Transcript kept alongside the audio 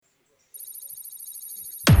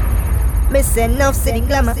Me say enough, say the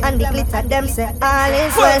glamour and the glitter, them say all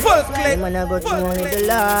is well. Fullklipp. Man, I go through only the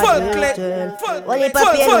Lord. Fullklipp. Only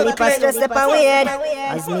pa pain, only pa stress, step and weird.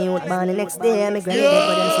 As me out born the next day, me granny dead,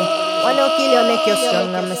 but them say, why no kill you, make you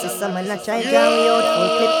strong. And me see some man a try drown me out.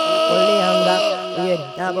 Fullklipp, only anger. Weird,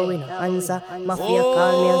 now but we no answer. Mafia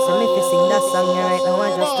call me and say me fi sing that song right now. I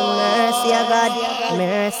just to mercy of God,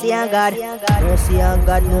 mercy of God, mercy of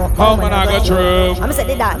God. No, how man I got through? I'm say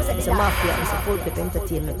the dance, it's a mafia, it's a Fullklipp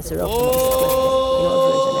entertainment, it's a rock, you know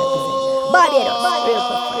version represent. Body it up, real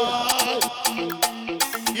quick.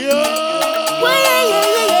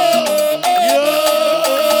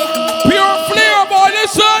 Pure Flair, boy,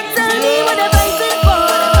 listen.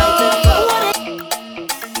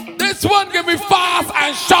 This one give me fast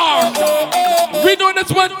and sharp. We doing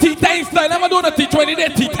this one T10 style. I'm doing a T20,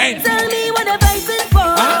 then T10. Tell me what they're fighting for.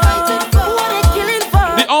 What they're killing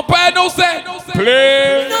for. The umpire no say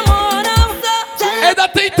play. Come on now, And the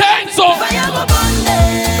T10 so. fire go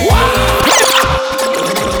Monday.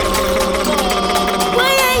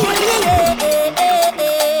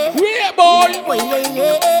 Yeah, boy.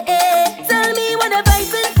 Tell me what they're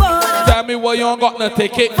fighting for. Tell me what you ain't got to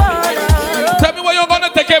take it. For Tell me what you gonna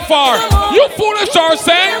take it for. You foolish or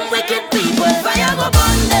say? wicked people. Fire go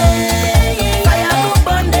Monday. Fire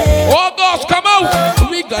go Monday. Oh gosh, come out.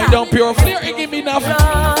 We got down Pure Flair and give me enough.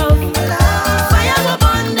 Fire go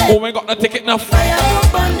Monday. Oh, we ain't got to take it enough. Fire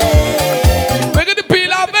go Monday. Look at the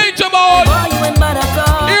peel of major boy. Boy, you ain't mad at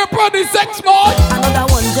all. Here, brother, sex boy.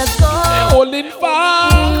 Another one just gone. Holding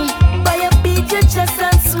fire. By your beat your chest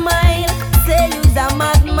and smile. Say you's a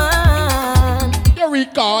madman. You're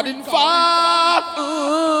recording fire.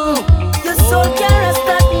 Your soul can't rest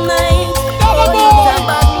at night. Dollar Oh, boy. you's a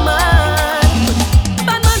bad man.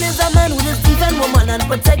 Bad man is a man who is thief and woman and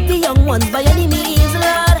protect the young ones by any means,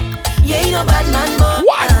 Lord. You ain't no bad man, boy.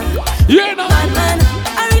 What? You know? Bad man.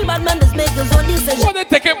 A real bad man just make his own decision. What they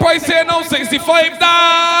taking price here now? $65.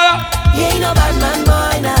 You ain't no bad man,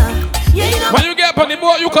 boy, nah. You ain't no When you get up on the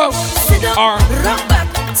boat, you come. sit down, Or rock back.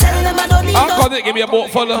 Tell them I don't need I'll no call it, give me a boat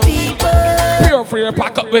full of people. Pure Flair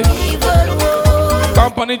pack up with Evil, whoa.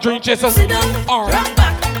 company drink chasers. Sit down, Or rock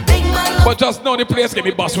back. Big man, but just know the place give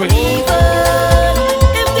me bus with. evil.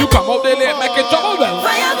 You come out there late, make it trouble well.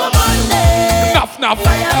 Fire go Monday. Enough, enough.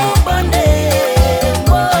 Fire go Monday.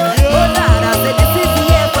 Oh, Lord, I said this is the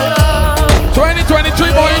year for love.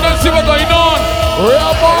 2023, boy, you don't see what's going on.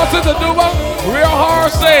 Real bosses are doing real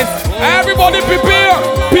horses. Everybody prepare.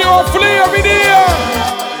 Pure Flair in here.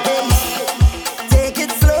 Take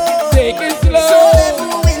it slow. Take it So slow. let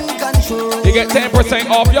who in control. You get 10%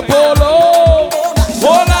 off your polo.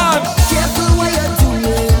 Hold on. Careful what you're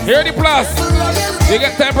doing. Here the plus. You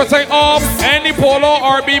get 10% off any polo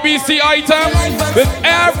or BBC item with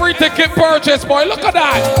every ticket purchase, boy. Look at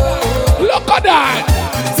that. Look at that.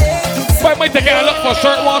 Boy, might take a look for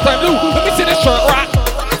shirt one time. Lou, let me see this shirt rack.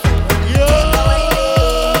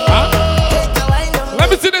 Huh? Let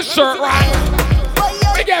me see this shirt rack.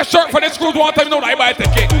 We get a shirt for this cruise one time. No, I buy a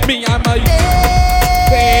ticket. Me and my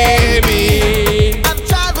baby. I've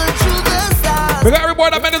traveled through the stars. We got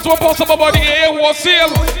everybody that made this one possible body here who was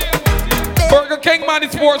sealed. Burger King, man,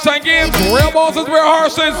 it's sports and games. Real bosses, real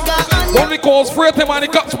horses. Only calls free to money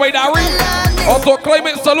cups by Darry. Also,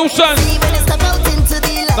 Climate Solutions. Even if step out into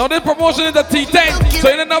the light. Now, this promotion is the T10, so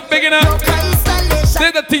it ain't enough big enough. This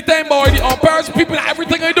is the T10, boy. The umpires, people,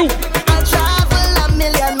 everything I do. I'll travel a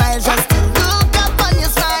million miles just to look up on your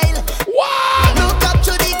smile. What? Look up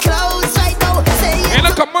to the clouds right now. Say In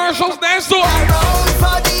the commercials next door. around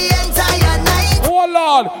for the entire night. Oh,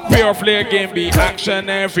 Lord. Pure Flair game be action,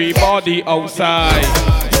 everybody outside.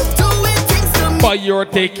 You're doing things to me Buy your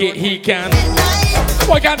ticket, he can. tonight.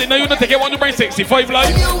 Why can't they know you don't take it when you bring 65 live?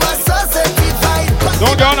 You were so certified.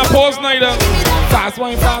 Don't go on a pause neither. Fast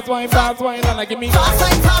wine, fast wine, fast wine. And I give me Fast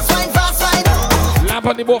wine, fast wine, fast wine. lamp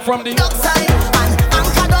on the boat from the Upside and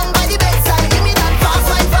anchor down by the bedside. Give me that fast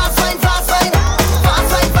wine, fast wine, fast wine.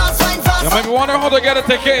 Fast wine, fast wine, fast You wine. might be wondering how to get a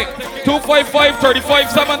ticket.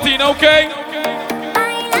 255-3517, okay?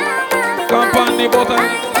 Lamp on the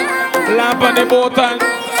button. Lamp on the button.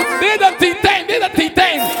 They're the T10, they're the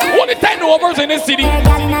T10. Only 10 overs in this city.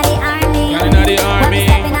 Got inna the army. Got inna the army. When we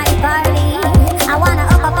step inna the party, I wanna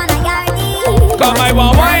up on a yardie. Come, I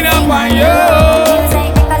want wine up on you.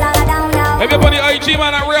 Music, make a lot of down low. Everybody IG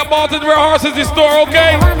man at Real Baltons, Real Horses, the store,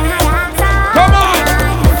 okay? Wanna have a hot time. Come on.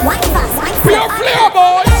 Wine fast, wine Pure slow. Flair,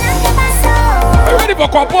 boy. So, You ready for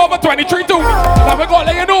crop over 23 too? Now we gonna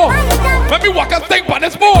let you know. Let me walk a stink on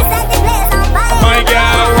this board. set the place on fire. My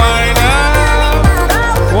girl, wine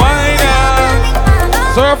up, wine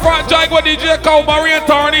up. Sir Frank Jaguar, DJ Cow, Marian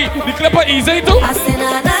Tarney. The clipper easy too. I say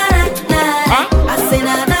na na na na. Huh? I say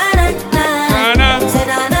na na na na.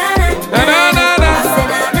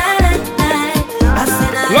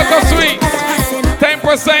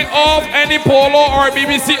 10% off any Polo or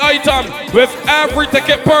BBC item with every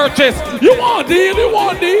ticket purchase. You want deals? You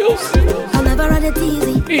want deals? I never had it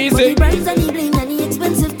easy. Easy. But the price and the bling and the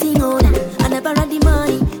expensive thing on. I never had the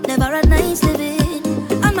money, never had nice living.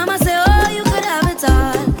 And mama say, oh, you could have it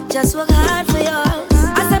all. Just work hard for yours.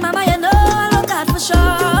 I say, mama, you know I work hard for sure.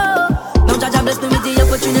 Now Jaja bless me with the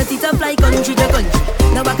opportunity to fly country to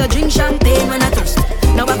country. Now I could drink champagne when I thirst.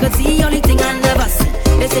 Now I could see only thing I never see.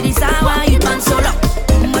 They say this how I eat man so long.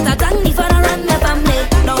 But I thank me for the run my family.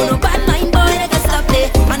 Now no bad mind boy, they can stop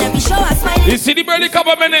play. And every show I smile. You see the barely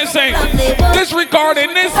couple minutes saying this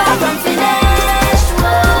recording this. Far from finished,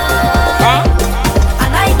 Huh?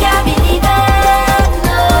 and I can't believe it,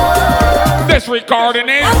 no. This recording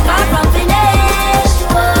is. I'm far from finished,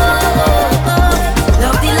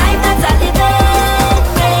 love the life that I live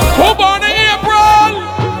in. Who born in April?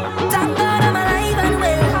 Thank God I'm alive and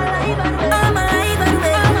well. I'm alive and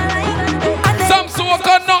well. And Some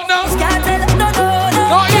soca not now. can't tell, no,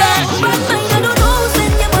 Not yet. but I don't know,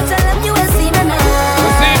 send you, but tell them you will see me now.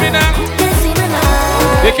 See me now. You see me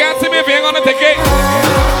now. You can't see me if you ain't gonna take it.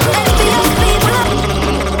 Envious people,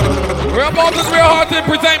 We're about to real hard to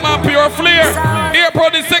present my pure Flair. April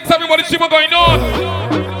the 6th, everybody see what's going on.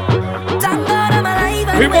 thank God I'm alive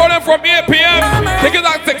and We well. morning from 8 p.m. Tickets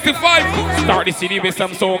at 65. Start the city with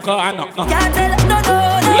some soca and no. Can't tell, no.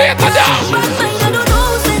 Later down. But I don't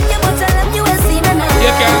know, send you, but tell them you will see me now.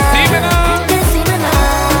 You can't see me now. You see me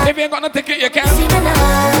now. If you ain't got no ticket, you can't. See me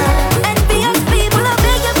now. Envious people, I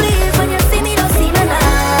beg you please, when you see me, don't see me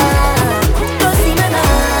now. Don't see me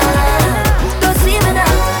now. Don't see me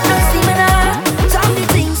now. Don't see me now. Talk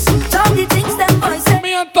the things, them boys say.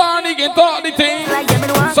 Me and Tony can talk the thing. Like them in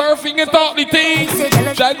one. Surfing and talk the thing.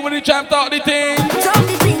 Jack with the champ talk the thing. Talk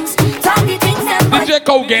the things, them boys. DJ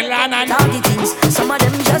Kogan Lannan. Talk the things. Some of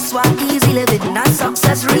them just want easy living, not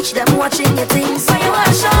success. Reach them watching your things. So you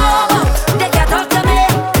want show out, they can talk to me.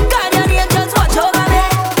 Guardian angels watch over me.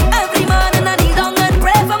 Every morning I kneel down and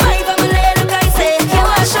pray for my family. Look, I say, you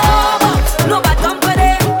want show out, no bad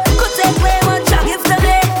company. Could take away one shot, give to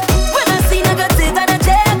me. When I see negative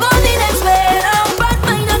energy, go the next way. I'm bad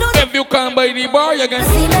mind, I don't If you come by the bar, you can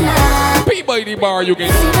see me now. be by the bar, you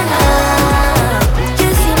can. See me now. You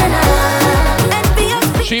see me now.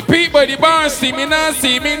 Envious She peep by the bar, see me now,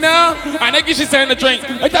 see me now. And I guess she saying the drink.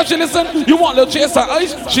 I thought she listen, you want a little chase of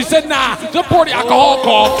ice? She said, nah, just pour the alcohol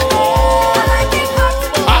off. I like it hot.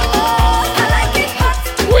 I like it hot.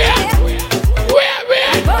 Where?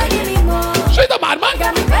 Boy, give me more. She's a madman.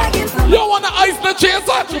 Got me begging for You want an ice the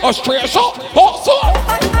chaser? A straight shot? Hot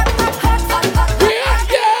sauce?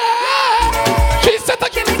 Yeah. She said,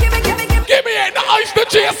 give me. give me the ice the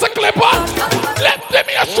chaser clipper. Give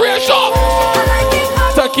me a straight shot. I like it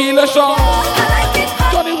hot. Tequila shot. I like it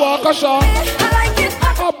hot. Johnny Walker shot. I like it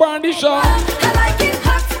hot. A brandy shot. I like it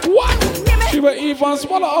hot. What? She will even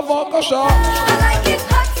swallow a vodka shot. I like it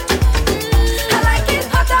hot. I like it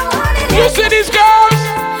hot. I want it. You see these girls?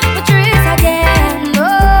 Patrice again.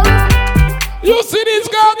 Oh. You see these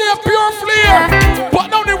girls? They're pure Flair.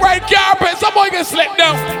 Put down the right carpet. Some boy can slip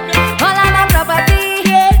down. All of my property.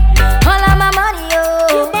 All of my money.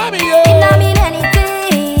 Oh. Mommy, It don't mean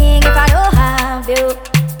anything if I don't have you.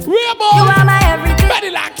 Real You boy. are my everything. Ready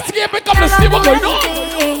like skip it. Come to see what's going on.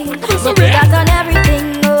 But you got done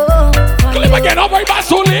everything. Oh. for Clip me. again. Over my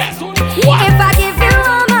soul. What? If I give you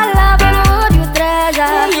all my love, and would you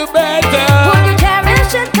treasure? You better. Would you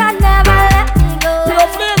cherish it and never let me go? Pure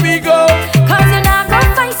Flair we go. Cause you're not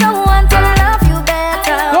gonna find someone to love you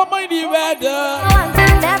better. Don't mind the weather. One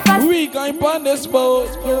thing that for We going on this boat.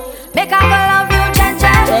 make I go love you,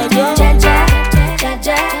 Jaja. Jaja.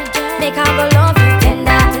 Jaja. Make I go love you,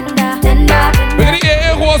 tender. We're gonna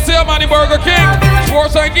get a wholesale man in Burger King.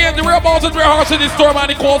 Sports and games, the real balls and real hearts in the store, man.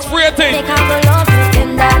 It calls free thing. Make I go love you,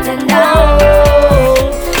 tender.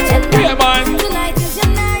 Yeah, man. Tonight is your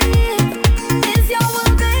night. It's your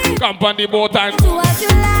will, babe. Come on the boat and Do what you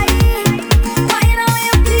like. Why you know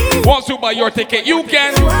you please? once you buy your ticket, you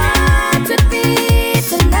can. What would be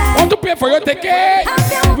tonight? Want to pay for your ticket?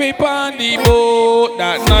 We on the boat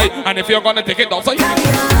that night. And if you're gonna take it outside,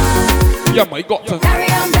 you might got to. Carry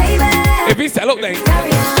on, baby. If we sell out then,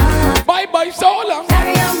 Carry on. bye so long.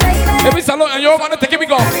 Carry on, baby. If we sell out and you're gonna take it, we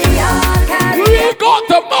go. Carry on. We got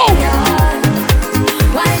to move.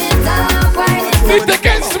 Wind it up, wind it up. The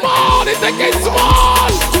ticket small, the ticket small.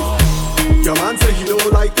 Your man say he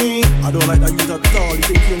don't like me. I don't like that you at all. He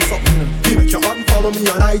think you're something. He make your man follow me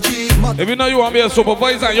on IG. Mad. If you know you want to be a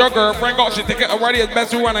supervisor and your girlfriend got she ticket already, it's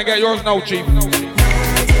best you run and get yours now, chief.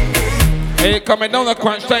 Hey, coming down the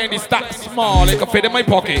crunch time, the stack small, it can fit in my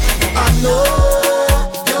pocket. I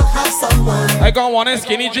know your have someone. I got one in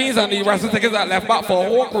skinny jeans and the rest of the tickets that left back for a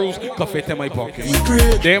whole cruise could fit in my pocket.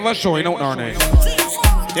 They ain't showing out our name.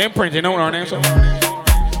 They ain't printing out our name, so.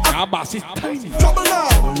 Our boss is tiny. Trouble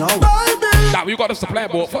now, That we got the supply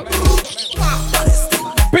board for.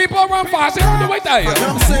 People run fast, they don't wait there. You know what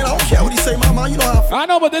I'm saying? I don't care what he say, my man. You don't have. I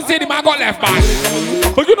know, but this city man got left back.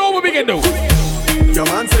 But you know what we can do? Your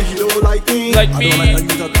man say he don't like me. Like I me. don't like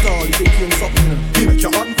that you at all. You think you're something. He make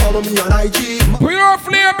your unfollow me on IG. Pure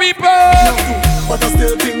Flair, people. But I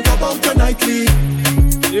still think about your nightly.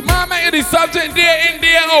 The mama is the subject there in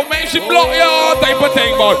there out, man. She block you all type of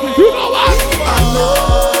thing, but you know what? I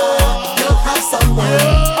know you have someone.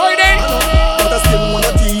 Are they? But I still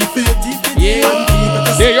wanna keep it. Yeah.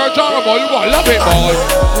 Yeah, you're genre, boy. You gotta love it, boy.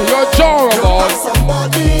 You're genre, boy.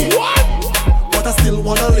 Somebody. What? But I still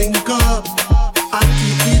wanna link up and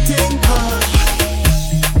keep eating cash.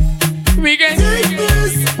 We can Take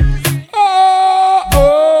this.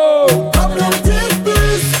 oh. Come on, take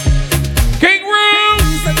this. King Room.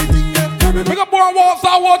 Anything that coming Pick up more walls,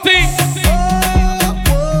 I want things.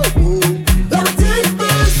 Let me take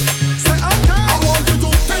this. Say I want you to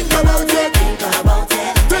think about it. Think about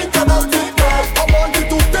it. Think about it, girl. I want you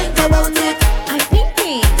to think about it. I'm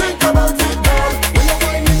thinking. Think about it, girl. When you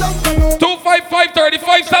find me down, 255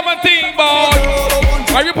 35 17, boy.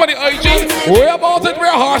 Are you putting IG? Where about it?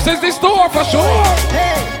 Where horses the store for sure.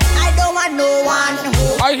 I don't want no one.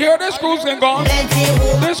 I hear the screws can go. Plenty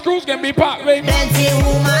woman. The screws can be packed, baby. Plenty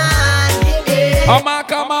woman. A man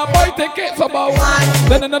come and buy tickets about.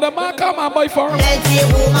 Then another man come and buy for him. Plenty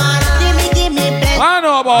woman. Give me plenty. I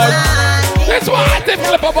know, boy. That's why I did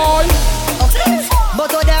flip a boy.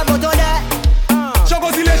 But there.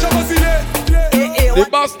 The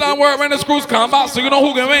bus don't work when the screws come back, so you know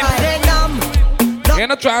who can win. In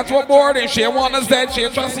the transport board, and she want a Z, she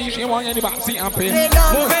try to see, she want any back seat and pay.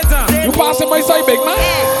 You passing my side, big man?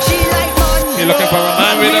 She like money. You looking for a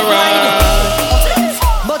man with a ride?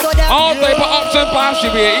 All type of option pass she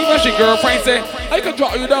be. Even she girlfriend say, I can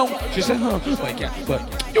drop you down. She said, huh, I can't, but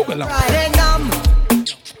you can learn.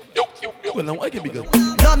 You can learn, I can be good.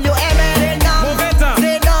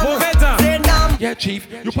 Yeah, chief,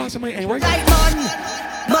 you passing my ain't right? Like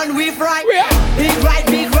man, we fried. Where? Big ride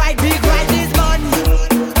this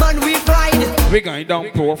man we fried. We going down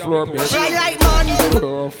poor floor, bitch. Fried like man,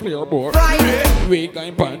 Poor floor board. fried. We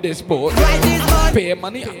going on this board. Fried this man, Pay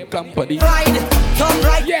money and company. fried. Some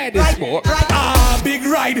right. Yeah, this board. Big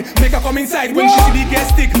ride, make her come inside when she see the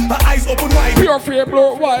gas stick, her eyes open wide. Pure fear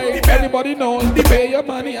blow wide. Everybody knows they pay your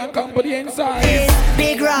money and company inside.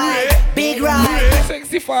 Big ride.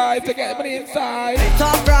 65 to get money inside.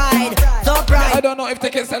 Top ride. I don't know if they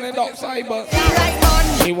can sell it outside, but Be like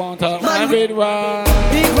man, he want a man with ride.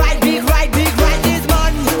 big ride this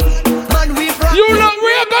man we fried. You look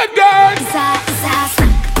real good, girl. It's a snack.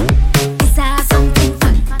 It's a something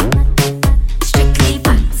fun. Strictly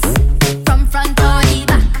facts. From front or the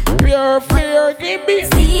back. Pure fear, give me.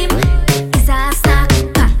 Steam. It's a snack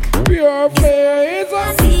pack. Pure fear is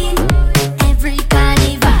a. Seen every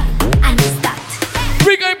carnival. And it's that.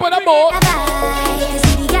 We going put a more. Bye-bye.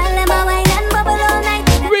 See the gal them a wine and bubble all night.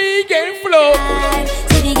 We can flow.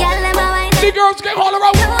 See the gal them a wine The girls can holler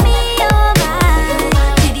out. Show me your mind.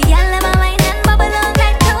 See the gal them a wine and bubble all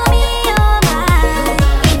night. Show me your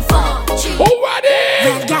mind. In 4, 3. Who ready?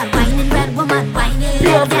 Red gal whining, red woman whining.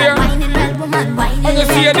 Pure Red Flair. gal whining, red woman whining. I can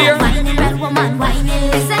see it there. Whining, red woman whining.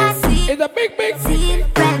 It's a scene. It's a big. Scene.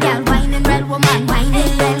 Red gal whining, red woman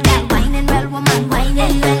whining. Red gal whining, red woman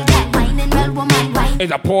whining. Red gal whining, red woman whining.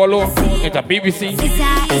 It's a polo. It's a BBC.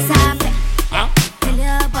 It's a Huh? tell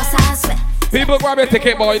your boss I swear. People grab a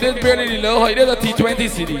ticket, boy. This barely the little height. This is a T20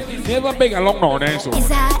 city. Never big and long now, then, so. It's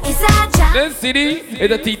a job. This city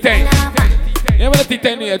is a T10. You know the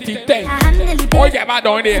T10 is a T10. Oh, yeah, man,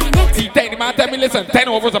 down there. T10, the man tell me, listen, 10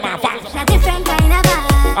 overs a man fast. A different kind of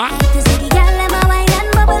vibe. Huh? To see the gal them a wine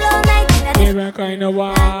and bubble all night. A different Different kind of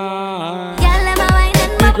wine. gal them a wine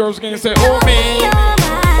and The bubble. girls can say, oh, me.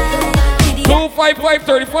 255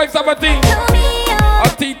 35 17. A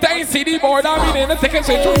T10 CD board, I mean, in the ticket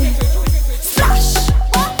say true. Splash,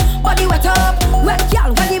 body wet up, wet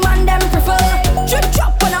gal, when the man them prefer. Drip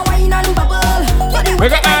drop when I wine and bubble. Body We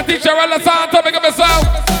wet got Auntie Cheryl Santa, make up yourself.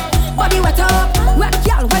 body wet up, wet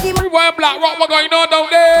gal, when the man Rewind Black Rock, what going on down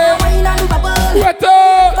there? wine and bubble. Wet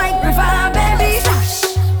up. Like prefer, baby.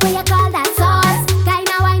 Splash, What you call that sauce?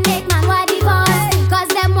 Kinda wine make man want divorce. Cause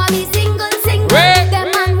them want me single. Wait. Them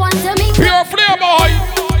man want to me. Pure Flair, boy.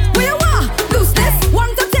 where you are? Loose this,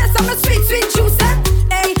 want to taste some sweet juice.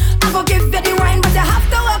 Hey, I go give you the wine, but you have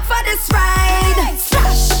to work for this ride.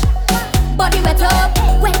 Splash, Body wet up.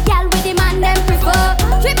 Wet gal with the man them prefer.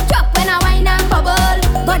 Drip drop when I wine and bubble.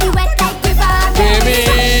 Body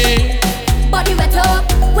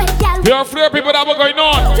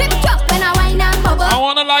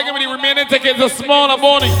many remaining tickets are small and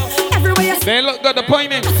bony. Everywhere They look good, the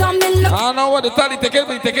point is. some men I look don't know what to tell you, tickets,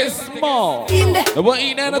 but tickets small. in the They won't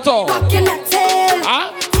eat that at all. back in that tail.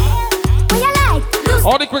 Huh? What you like?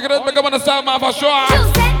 All the cricketers make up on the south man for sure.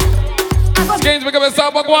 Tuesday. I go Skates make up in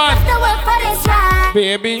South Park one. the work for this ride.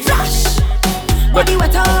 Baby. Flash. Body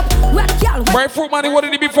wet up, wet girl, wet Breadfruit money, what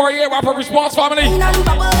did he be for a year? Rapper response family. in and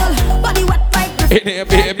bubble. Body wet like In there,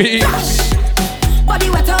 baby. Flash. Body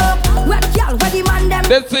wet up, wet girl, wet the man them.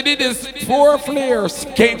 This city is 4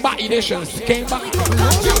 Flairs. Came back editions. Came back.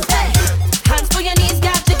 Hands for your knees,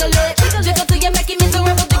 got jiggle it. Jiggle till you make it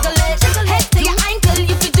miserable, jiggle it. Head to your ankle,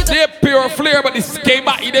 you fit jiggle. They're pure Flair, but this came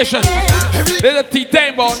back edition. They're the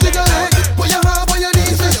T-Time bone. Jiggle leg, put your hand on your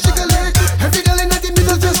knees, just jiggle leg. Every girl in the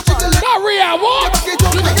middle, just jiggle leg. Not real, what? Back it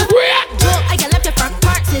up, make it Real. I can left your front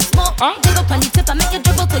parts in smoke. Huh? Jiggle on the tip and make you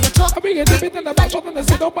dribble till you talk. I mean, it's a bit in the back, shot in the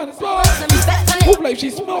sit up on the spot. Some respect on Who it. believes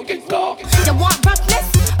she's smoking coke? You want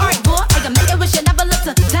roughness? Alright, boy, I can make you wish you never looked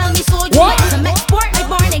to tell me so. You What? like to make sport like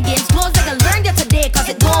born again. Clothes I can learn you today, cause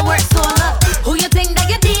it don't work so up. Who you think that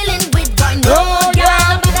you're dealing with? Boy, no, Oh, girl,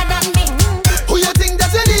 yeah. no better than me. Who you think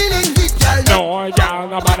that you're dealing with, girl? No, y'all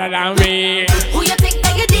not better than me. Who you think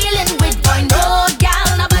that you're dealing with? Boy, no, girl,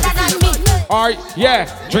 no better than me. Alright, yeah.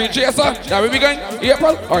 Dream Chaser. Now, where we going?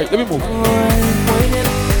 April? Alright, let me move.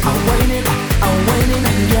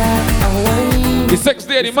 It's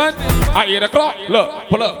 6:30, man. At 8 o'clock. Look,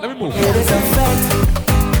 pull up. Let me move.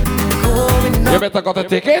 You better got a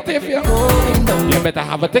ticket if you. You better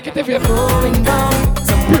have a ticket if you.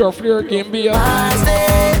 Pure Flair game beer.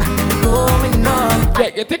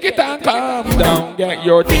 Get your ticket and come down. Get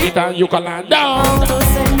your ticket and you can land down.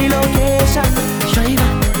 Send me location, driver,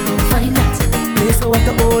 find that place what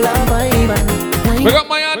the whole of vibe. Pick up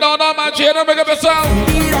my hand down on my chain and pick up yourself.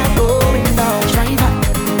 Feel that going down, driver,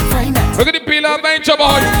 find that. Look at the peel of venture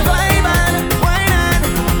boy. Vibe on, wine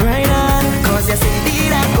on, right on, 'cause you see feel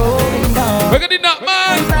that going down. Look at the nut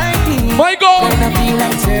man. Like me, My God. when I feel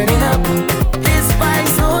like turning up, this vibe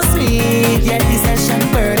so sweet, yet the session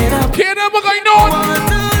burning up. Can't ever going on. Want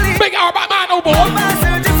to live, Big hour by man, oh boy. I'm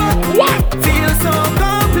searching for What? feel so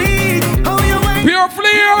complete. How you wine, Pure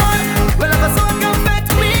Flair. well I'm a so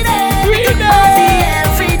confetti with it. We Party there.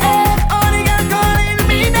 every day, all the girls calling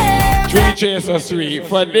me there. Dream Chaser Street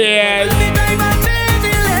for this. Every time I change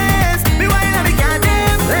the list, me wine and me can't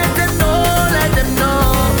dance. Let them know, let them know.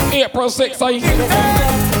 April 6th, I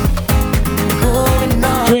Going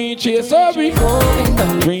on, Dream Chaser we. going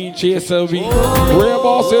down. Dream Chaser we. Real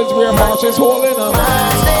bosses, real marches holding up.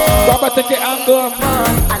 Grab a ticket and come.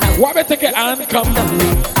 Grab a ticket and come.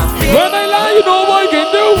 When I lie, you know what I can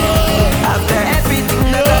do. After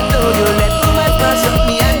everything that I told you, let go my brush up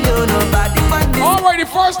me and you nobody find this. Alrighty,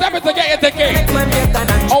 first step is to get your ticket. Man, you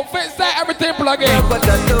cannot Outfit set, everything plug in. what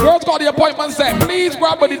I do. Girls got the appointment set. Please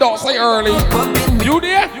grab body, don't say early. You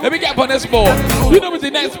there? Let me get on this board. You know with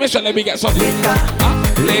the next mission, let me get some liquor.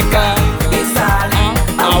 Liquor. It's all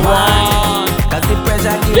I want. 'cause the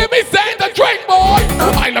pressure keep Give me something to drink, boy.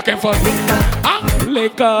 Who am I looking for?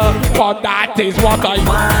 Liquor. For that is what I want.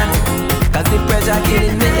 want, 'cause the pressure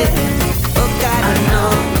killing me. Oh God, I know.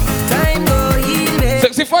 Time go heal me.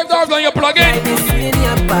 $65 on your plug-in. This in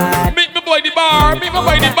your body. Meet me boy the bar. Meet me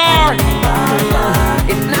boy the bar.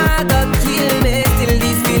 It not gonna kill me. Still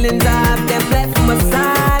these feelings I have them left my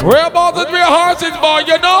side. Real balls and real hearts, boy,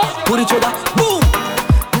 you know. Put each other, boom.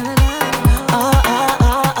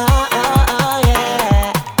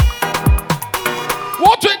 Yeah.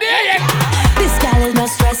 Watch it there, yeah. This girl is no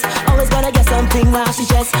stress. Always gonna get something while she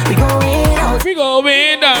dress. We going out. We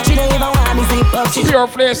going down. She don't even want me zip up. She Pure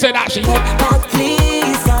Flair said that she but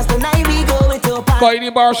please, 'cause tonight we going to a party. by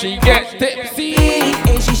the bar, she get tipsy.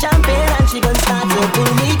 And she champagne and she gon' start to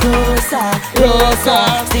pull me closer, Closer.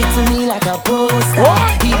 Stick to me like a poster.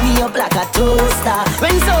 What? Heat me up like a toaster.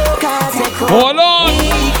 When so can't take Hold on.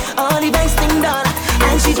 all the best thing done.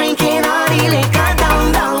 And she drinking all the liquor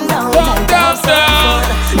down, down, down. Down, down, down.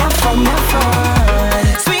 Have fun, have fun.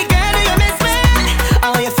 Sweet girl, you miss me.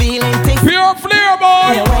 How you feeling? Take Pure Flair,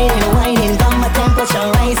 boy. you're whining, got my temperature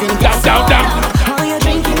rising. Down, down, down. How you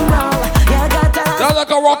drinking now? You got that. That's like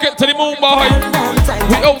a rocket to the moon, boy.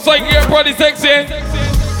 We outside here, pretty sexy.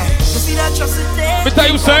 See that trust in there? Me tell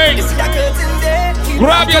you, say, See that curtain there? Keep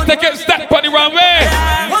grab your ticket, step on the runway.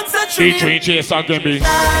 once a She tree. Dream Chaser can be.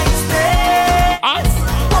 Nice day. Ah.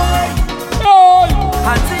 Boy, Oh,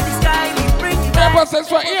 hands in the sky, we bring it back. process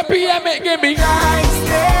for 8 p.m. it can be. Nice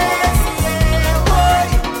days. Yeah,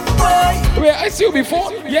 boy. Wait, I see you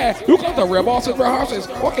before. Yeah, you come to real bosses, real horses.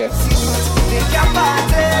 Okay. Make your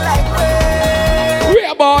party like rain.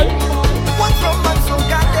 Real boy. One from man so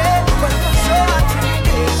got it, but for sure I treat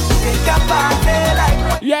it. Make your party like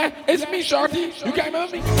rain. Yeah, it's me, Shorty. You can't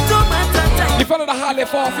remember me? You fella that high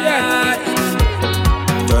left off, yeah.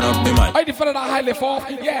 Turn up the mic. I the fella that high left off,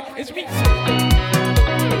 yeah, it's me.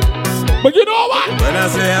 But you know what? When I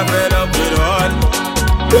say I'm fed up with all,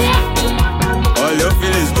 all you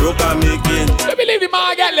feel is joke I'm making. Let me leave the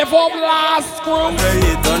man get left off last screw. Say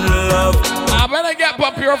it on love. I better get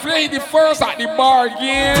up here, Flair the first at the bar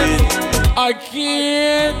again.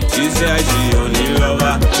 Again. She say she only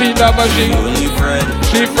lover. She lover, she only friend.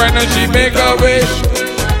 She friend and she make a wish.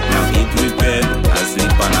 Now eat with bed. I sleep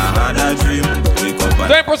and I had a dream. Wake up and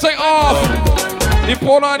 10% off. The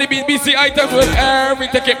Polo and the BBC items with every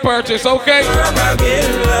ticket purchase, okay? wrong again,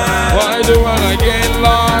 Lord. What I do wrong again,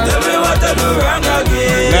 Lord? Tell me what I do wrong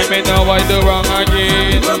again. Let me know what I do wrong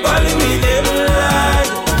again. People calling me little lad.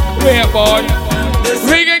 Wait, boy.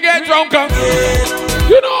 We can get drunk, huh?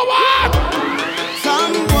 You know what?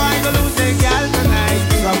 Some boy go lose their girl tonight.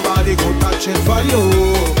 Somebody go touch it for you.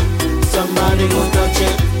 Somebody go touch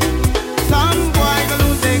it. Some boy go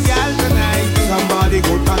lose their girl tonight. Somebody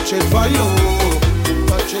go touch it for you.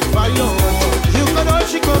 Touch it for you. You can all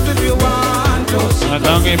she comes if you want to. I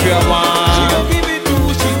don't give you a She one. don't give it to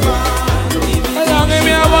who she want. I don't give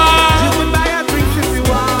you a one. You can buy her drinks if you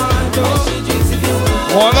want to.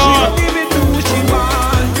 Hold on. Give it to who she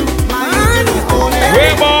want to. Man, you own it.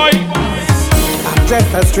 Wait, boy. I'm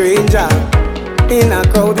just a stranger in a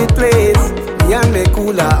crowded place. Me and me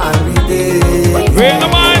cooler and we day. Wait, the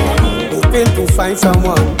man. Hoping to find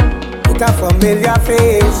someone with a familiar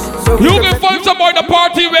face. So You can find somebody to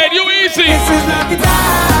party with. You easy. this is not the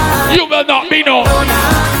time. You will not be known.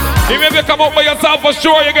 Even if you come up by yourself for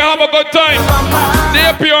sure, you can have a good time.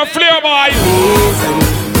 They're pure Flair, boy. Amazing,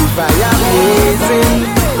 if I am amazing,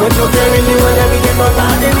 but you're carrying me when everything goes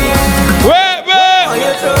on in the air. Wait, wait. Oh,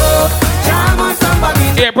 you throw jam on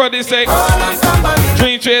somebody, Yeah, brother, say, hold on somebody,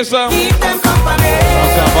 Dream Chaser. keep them company.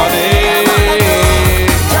 Somebody.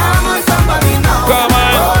 Jam on somebody now, Come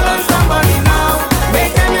on. hold on somebody now,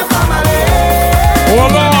 make them your family.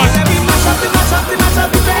 Hold on. Let me mash up the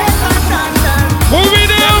bass and dan dan. Move it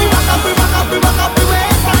down. Back up the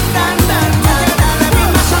waist and dan dan dan. Let me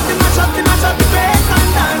mash up the bass and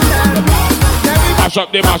dan dan. Let me Mash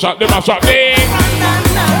up the, mash up the, mash up the. dan dan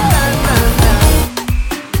dan.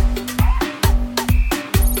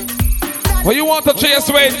 What you want to chase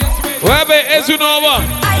with? Whoever it is, you know what?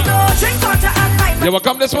 I go drink water and mind You will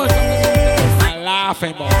come this one? I'm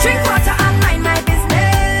laughing, boy. drink water and mind my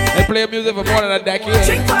business. They play music for more than a decade.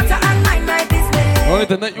 Drink water and mind my business. Only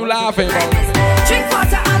tonight you laughing, boy. Drink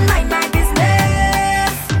water and mind my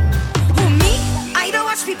business. Who me? I don't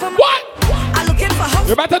watch people. What? I'm looking for house.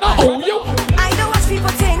 You better not own you. I don't watch people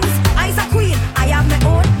things. I's a queen. I have my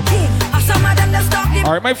own king. Or some of them just talk them.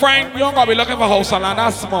 All right, my friend, you don't gotta be looking for house and land,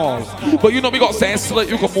 that's small. But you know we got sense so that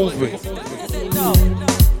you can move with.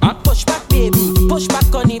 Push back, baby. Push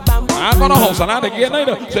back on the bamboo. I ain't got no house and land again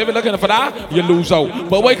either. So if you're looking for that, you lose out.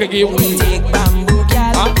 But we can give you. Take bamboo,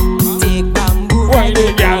 gal. Take bamboo, Why ride they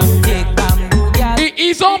it, gal? Take bamboo, gal.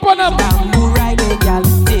 He's up on them. Bamboo, ride it, gal.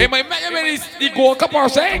 Hey, Take my man, he go a couple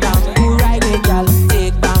of saying. bamboo, ride it, gal.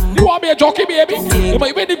 Take bamboo, You want me a jockey, baby? You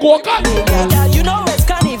might win the go-kart. gal. You know it's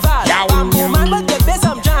carnival. Yow. Bamboo man, but give me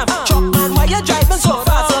some jam. Truck man, why you driving so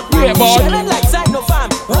fast? Yeah, boy. Shelling like Sino Farm.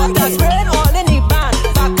 Water spraying all in the band.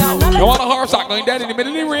 Back and You want a horse that going dead in the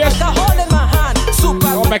middle of the race? a hole in my hand. Super.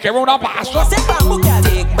 Don't make it round that pasture. Take bamboo, gal.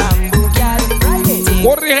 Take bamboo, gal. Ride it. Take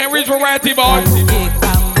What are the Henry's variety, boy? Take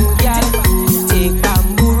bamboo, gal. Take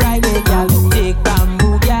bamboo, ride it, gal. Take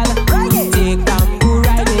bamboo, gal. Ride it. Take bamboo,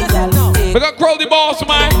 ride it, gal. We got Crow the boss,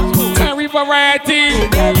 man. Henry variety.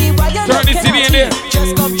 Turn the CD in there.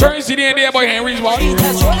 Turn the CD in there, boy. Henry's boy.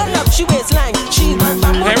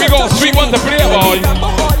 Henry go sweep on the play, boy.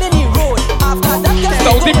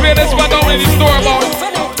 So the play this one down in the store, boy.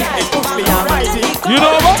 You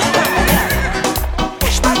know what?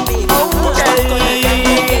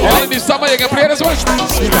 All in the summer you can play this one.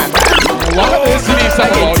 What are this CD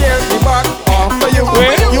summer, boy?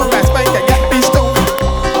 Where?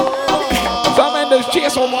 Some men just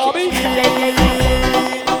chase on Bobby.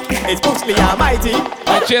 It's mostly almighty.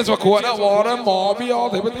 I chase for quarter water, Bobby,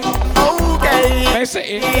 all everything. Okay. I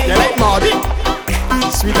say it. You like Marty?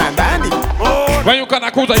 Sweet and dandy. When you can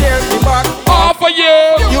accuse Here's the bar. all for you.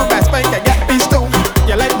 You best make a get pissed too.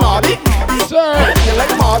 You like Marty? Sir. You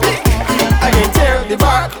like Marty? I can tear the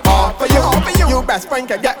bar off for you. You best make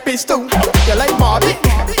a get pissed too. You like Marty?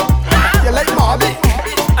 You like Marty?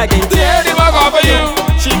 I can tear The mug off for you.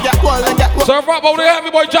 She get well and get Surf up over there, every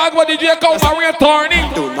boy Jaguar, DJ Cow, Maria Torney.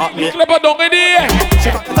 Do not me. Clip a dung in the air.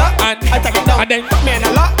 I take it down. And then me and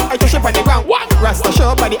a lot. I touch it on the ground. What? Rest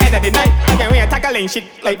assured by the end of the night. I can really tackling shit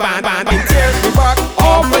like band. Tears me back.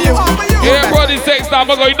 All for you. yeah, bro, this sex time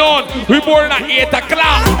going on. We born at 8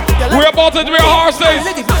 o'clock. We're about to do our horses.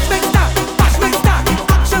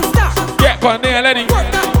 Get on there, lady.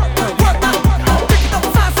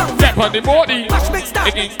 Get on the body.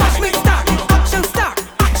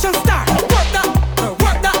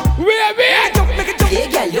 Yeah,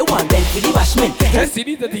 girl, you want bend for the bashment. Let's see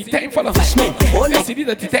the time for the Bashment. Let's see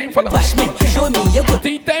the time for the Bashment. Show me your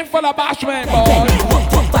good time for the bashment, bend.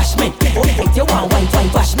 boy. Bashment. Oh, wait, you want wine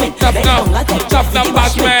bashment. Tough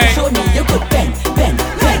bashment. Show me your good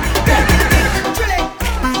bend.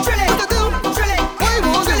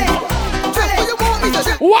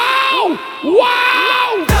 Wow!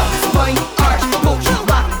 Wow!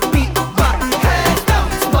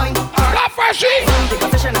 Not freshie!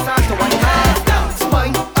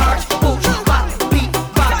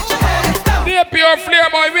 They're pure Flair,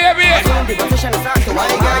 boy, baby!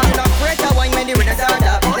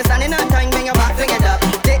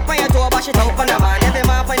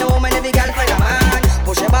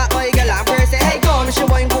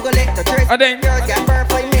 And then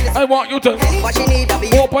I want you to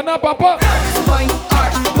open up, Papa.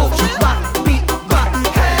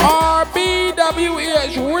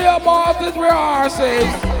 RBWH, real bosses, real horses.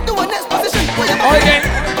 Again.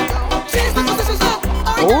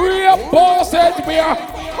 Real bosses, we are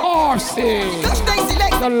horses.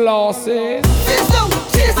 The losses.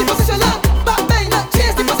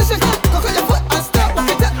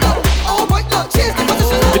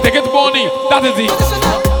 You take it money, that is it.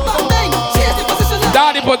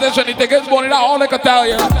 Daddy position, you take it money, that's all I can tell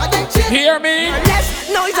you. Hear me? Let's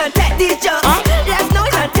noise and take these jokes. Huh? Let's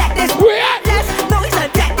noise and take this. Where? Let's noise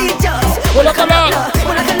and take these jokes. Well, look at that.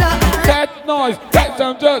 Take noise, take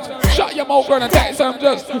some drugs. Shut your mouth, girl, and take some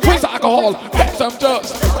drugs. Freeze alcohol, take some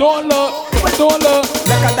drugs. Don't look.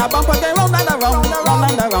 Look at that bumper again, round and around,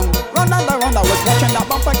 round and around, round and around. I was watching that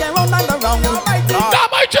bumper again, round and around. That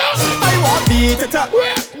my chest. I want beat it up.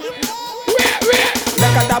 Where?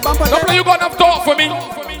 Look at that bumper Don't play you got enough talk for me.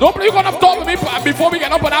 Don't play you got enough talk for me before we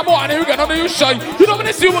get up on that morning. We get under you shy. You don't want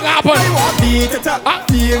to see what happen. I want beat it up,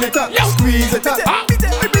 feel it up, squeeze it up.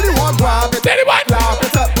 I really want grab it, Anyone? clap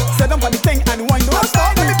it up. Set up on the thing and wind don't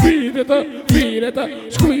stop. Beat it up,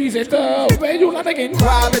 squeeze it up. Where you not again?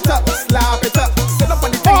 Grab it up, slap it up. Set up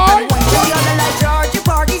on the thing and wind Georgie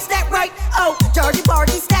party, step right. Oh, Georgie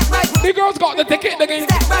party, step right. The girl's got the ticket again.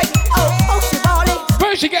 Step right. Oh, she balling.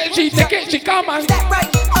 When she gets she ticket, she come and Step right.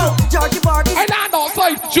 Oh, Georgie party. I land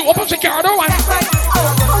outside. She open she carry the one. Step right.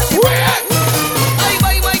 Oh, Where? I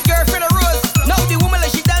buy my girlfriend a rose. Now the woman like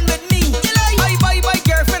she done with me. I buy my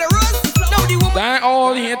girlfriend a rose. Now the woman. That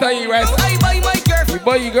all he tell you rest. I buy my girlfriend. We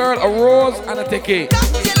buy your girl a rose and a ticket.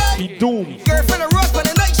 He doomed. Girlfriend a rose, but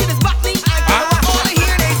the night she just back me. I all I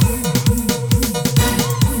hear this.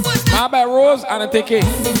 My bad rose and a ticket. In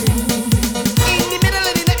the middle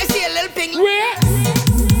of the night, I see a little ping. Where?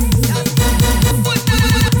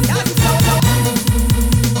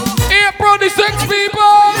 April the 6 people.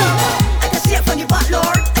 I can see it from your butt,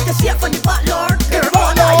 Lord. I can see it from your butt, Lord. You're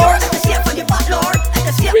all not yours. I can see it from your butt, Lord. I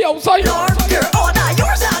can see it. We outside. Lord, you're all not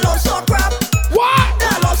yours. That lost store crap. What?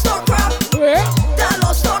 That lost store crap. Where? That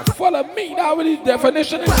lost store crap. Follow me now with the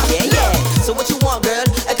definition. Yeah. So what you want, girl?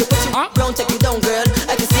 I can put you down, take you down, girl.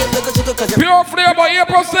 I can see it, look at you, cause you're Pure Flair by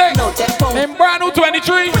April 6. no tech phone. In brand new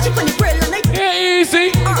 23. What you put the grill and they Yeah,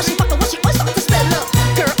 easy. she fucking what she wants to spell up.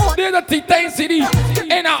 Girl, all There's a T10 city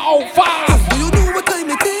in our own fast. Do you know what time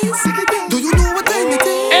it is? Do you know what time it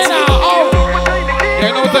is? In our own. You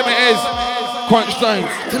know what time it is? Crunch time.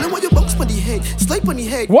 Tell him what you bounce on the head, slap on the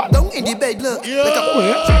head. What? Down in the bed, look. Like a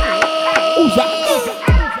Who's that?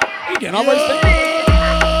 You get on first thing.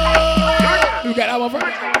 You get on first.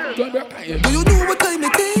 Do you know what time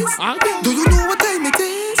it is? Huh? Do you know what time it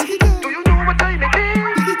is?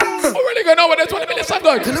 I'm really gonna know what that's 20 minutes I'm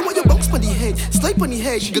going. Tell him what you bounce on the head, slap on the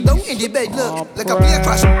head. Go down in the bed, look. Like a plane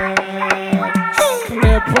crash.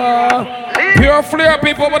 Pure Flair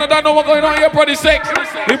people, but I don't know what's going on here, April 6.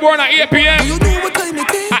 We born at 8 Do p.m. you know what time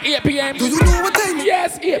it is? At 8 p.m. Do you know what time it is?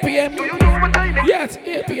 Yes, 8 p.m. Yes,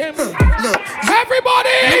 8 p.m. Look. Everybody!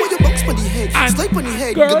 Tell him what you bounce on the head, And slap on the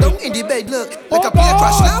head. girl. Go down in the bed, look. Like a Oh, plane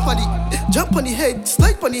crash. boy. Slap on the jump on the head,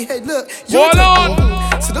 slap on the head, look. Hold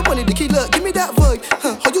on. Sit up on the key, look. Give me that vibe.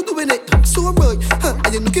 How you doing it? So right.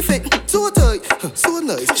 And you looking fake, so tight, so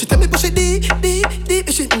nice. She tell me push it deep, deep, deep.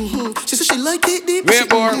 She said she like it deep. Wait,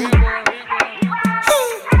 boy.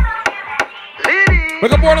 We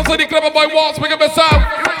can born us on the clever boy waltz, we can be sound.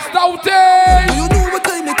 Stouty!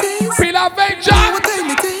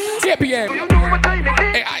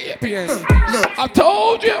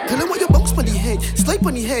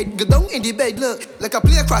 in the bed, look. Like a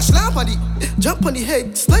player crash, lamp on the, jump on the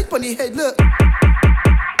head, slide on the head, look.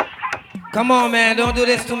 Come on, man, don't do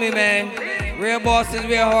this to me, man. Real bosses,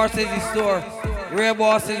 real horses, the store. Real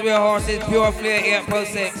bosses, real horses, pure Flair,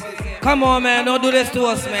 8+6. Come on, man, don't do this to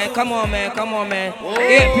us, man. Come on, man, come on, man.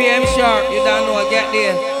 8 p.m. sharp, you don't know, get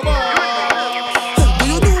there. Do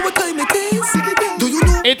you know what time it is? Do you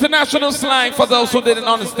know? International slang for those who didn't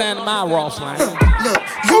understand my raw slang. Look,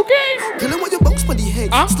 Okay. tell them what you bounce on the head,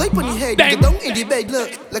 slide on the head, Dang. get down in the bed, look.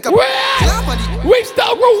 Like a Well, lamp on the, we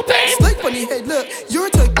still routine. slide on the head, look. You're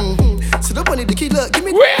tight, sit up on the key, look. Give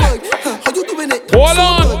me the Well. bug. How you doing it? Hold so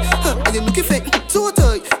on. Good. And you looking fake, so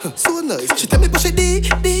tight, so nice. She tell me push it deep,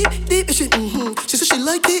 deep, deep, and shit, She said she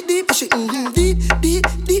like it deep, and shit, deep, deep,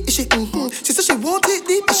 deep, and shit, She said she want it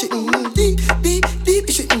deep, and shit, deep, deep, deep,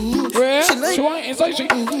 and shit, Well, She like she want inside she.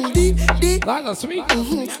 deep, deep. That's sweet.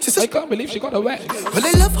 She said I can't believe she got a wet. well,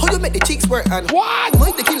 I love how you make the cheeks work and What?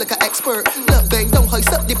 mind the key like an expert. Look, bang, don't hoist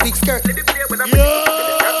up the big skirt. They're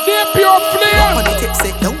pure Flair. On the tip,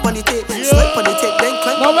 sit down on the tip, slide on the tip, then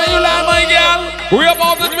climb. Now when you lie, my girl, we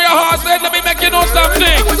about to be a horse. Let me make you know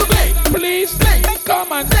something. Please,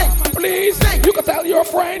 come on, please. You can tell your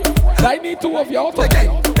friend that I need two of y'all to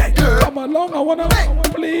come along. I wanna,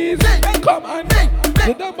 please, come on.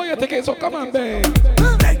 You don't buy your ticket, so come on, babe.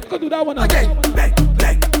 You can do that one again.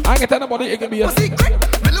 I can tell nobody it can be a secret.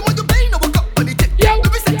 Yo.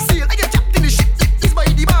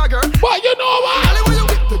 But you know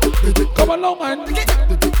what? Come along, man.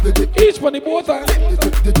 Each one the both and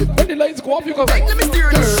when the lights go off, you go.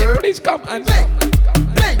 Please come and.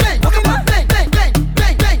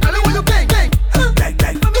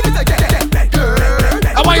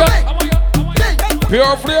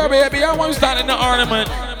 Pure Flair, baby. I want you starting the ornament.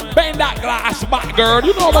 Bang that glass back, girl.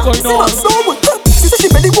 You know what's going on. She said she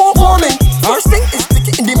really want warning. First thing is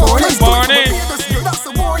sticky in the morning. Morning. That's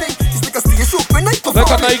a warning. It's like a steel shoe when I perform.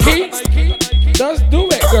 Like a Nike. Just do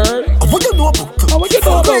it, girl. What you know about? What you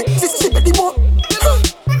know about? She said she really want.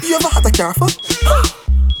 You ever had a car for?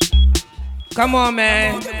 Come on,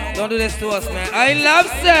 man. Don't do this to us, man. I love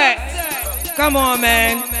sex. Come on,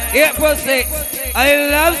 man. 8+6. I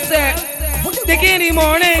love sex. Dick in the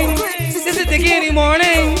morning. This is Dick in the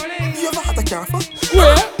morning. You ever had a car for?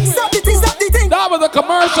 Where? Stop the thing. That was a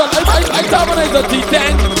commercial. I thought when it's a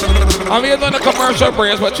T10. I mean, it's on the commercial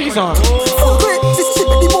breaks, but she's on.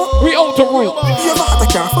 We out to roof. You ever had a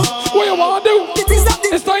car for? What you want to do?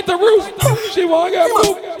 It's time to roof. She want to get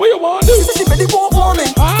moved. What you want to do? She said she really want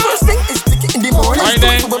warning. First thing is sticky in the morning. Right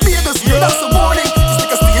then. That's a warning. It's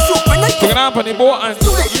like a steel shoe when I Take it up on the boat and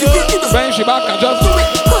bang she back and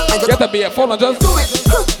just get the beer full and just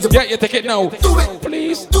get your ticket now.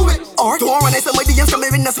 Please. Do it. Or when I say my DMs come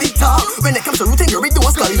in a sweet talk. When it comes to routine, you're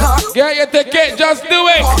doing skylark. Get your ticket, just do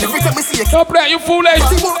it. Every time we see it, Don't play, you foolish.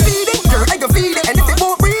 if it won't feed it, girl, I can feed it. And if it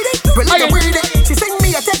won't breathe it, well, I can breathe it. She sent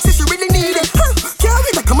me a text, she really need it.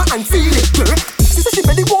 Carry it, come on and feel it, girl. She said she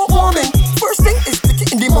really want warming. First thing is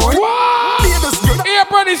sticky in the morning. Here,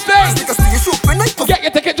 Brody, stay. Get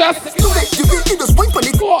your ticket, just do it. You just wait for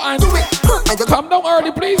it. Go on. Do it. Come down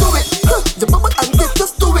early, please. Do it. The moment and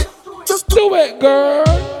just do it. Just do it, girl.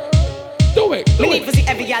 Do it. We need to see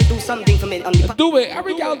every girl do something for me on the Do it.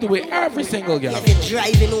 Every girl do it. Every single girl. If you're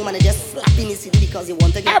driving home and just slapping the seat because you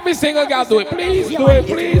want to get Every single girl do it. Please do it,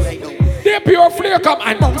 please. They're pure Flair. Come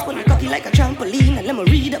on. bounce on your cocky like a trampoline and let me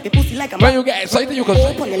read up your pussy like a When you get excited, you can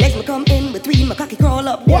open your legs, me come in between my cocky crawl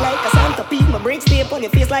up there like a centipede. My brakes stay up on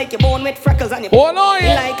your face like you're born with freckles on your hold on,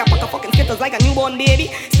 yeah. like a pack of fucking skittles like a newborn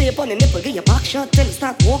baby. Stay up on your nipple, get your back shot till you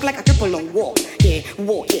start walk like a cripple. No walk, yeah,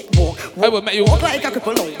 walk, yeah, walk. I will make you walk like a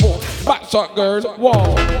cripple. No walk. Back shot, girl.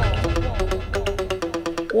 Whoa.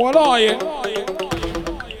 What are you?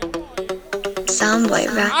 Soundboy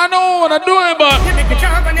rap. I know what I'm doing, but You make me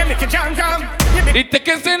jump and you make me jump, jump. You make the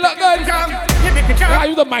tickets ain't look good. you make me jump. I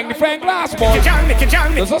use the magnifying glass, boy. Make you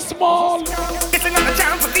jump. There's a small. It's another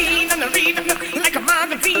trampoline on the rhythm like a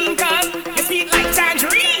magazine, cause you sweet like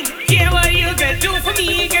tangerine. Yeah, what you gonna do for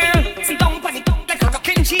me, girl? Sit down on the top like a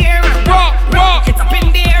rocking chair. Rock. It's up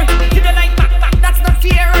in there. Give you like back, that's not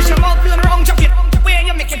fair. Rush your mouth feeling wrong, jump it. Where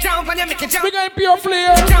you make it jump and you make it jump. Big ain't pure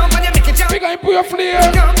Flair. Jump and you make it jump. Big ain't pure Flair.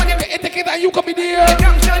 Jump and you make Get a ticket and you come in here.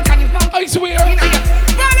 jump, jump, and you bump. I swear. Run up!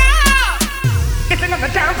 It's another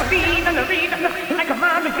trampoline on the rhythm like a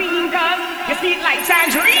magazine, cause you sweet like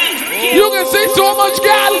tangerine. You can say so much,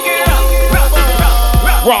 girl.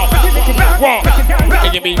 Rock.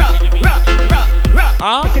 Can you be?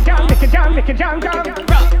 Huh?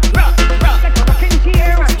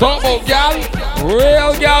 Talk about gal.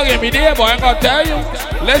 Real gal. Give me there, boy. I'm gonna tell you.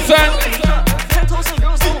 Listen.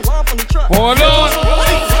 Hold on.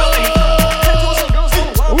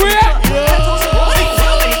 Where?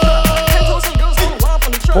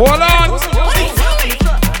 Hold on.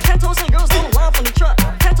 10,000 girls don't line from the truck.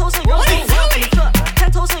 10,000 girls don't line from the truck.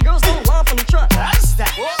 10,000 girls don't line from the truck. That's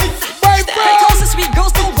that. 10,000 sweet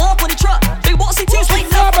girls don't line from the truck. They won't see teams like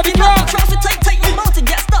that. Fucking up the traffic tight, your mouth to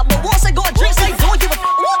get stopped. But once I go and drinks, I don't give a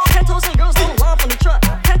fuck. 10,000 girls don't line from the truck.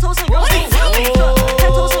 10,000 girls don't line from the truck.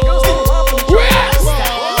 10,000 girls don't line from the truck.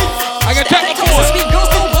 I can check the 10,000 sweet girls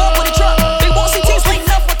don't line from the truck. They won't see teams like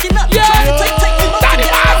that. Fucking up the traffic tight, your mouth to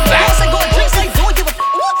get stopped. But once I go and drinks, I don't give a fuck.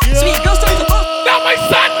 Sweet girls turn to up. Not my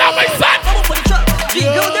son, not my son. Sweet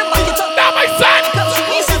girl, they're back it up. Not my son.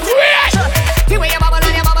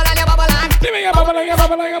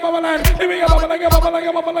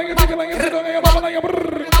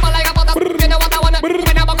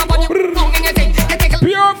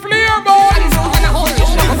 Pure Flair, boy.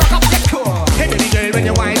 Hey baby girl, when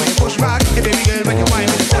you whine, when you push back. Hey baby girl, when you whine,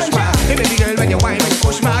 when you push back. Hey baby girl, when you whine, when you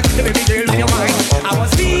push back. Hey baby girl, when you whine. I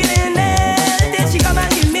was feeling it, then she come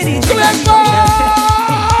and give me the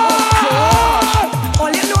all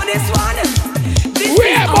you know this one. This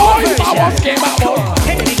Where, boy? My boss came out, boy.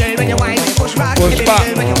 Hey baby girl, when you whine, when you push back. Push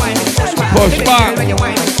back. When you whine, when you push back. Push back. When you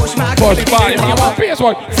whine, when you push back. Push back. You want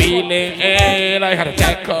PS1? Feeling ill, I had to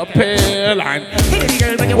take a pill and Hey baby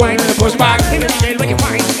girl, when you whine, when you push back. Hey baby girl, when you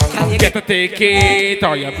whine. Can you get the ticket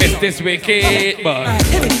or you miss this wicket, but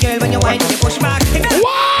Hey baby girl, when you whine, when you push back.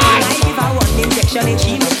 what? I give her one injection in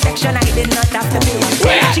she section. I did not have to pay.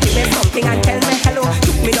 She give me something and tell me hello.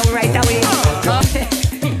 Took me down right away.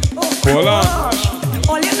 Hold on.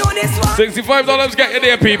 All you know this one. $65 get you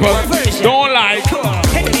there, people. Don't lie.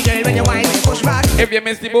 Hey baby girl, when you whine, when you push back. If you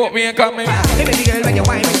miss the boat, we ain't coming. Hey baby girl, when you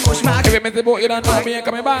whine, when you push back. If you miss the boat, you don't know we ain't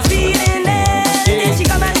coming back. Feeling it, then she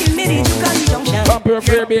come and give me the juke and junction. Come pure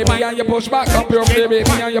Flair, baby, and you push back. Come pure Flair, baby,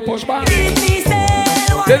 and you push back. Give me still.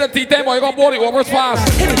 There's a T10 boy, you gonna board it over fast.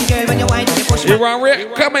 Hey baby girl, when you whine, when you push You back. run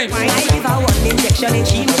rate, coming. I give her one injection in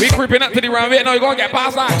she We creeping up to the runway, now you gonna get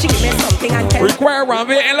past that. She give me something and tell me Require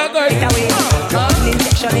runway and look good. right away. One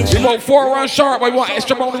injection in We she. about 4 runs short, but we want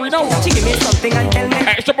extra boundary now. She give me something and tell me.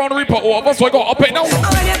 Extra boundary put over, so I go up it now. And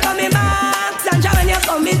when you coming back, Sandra, when you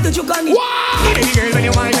coming to juke on me. Hey baby girl, when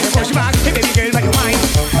you whine, when you push back. Hey baby girl, when you whine.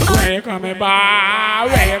 Where you coming back?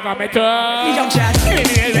 Where you coming The to? junction. Hey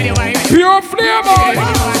baby girl, when you whine. Pure Flair, boy.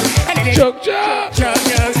 Chug Chug, chug. chug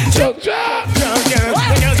chug Chug, chug.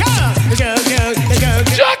 chug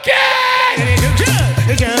Chuck it!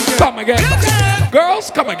 Come again.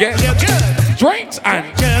 Girls, come again. Drinks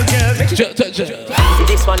and chug, chug, chug.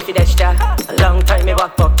 This one for the a long time me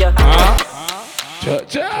walk fuck ya. Chug,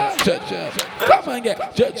 chug, chug, chug. Come again.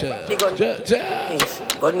 Chug, chug, chug, chug.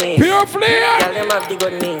 Good knees. Pure Flair. Girl them have the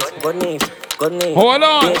good knees. Good knees. Good knees. Hold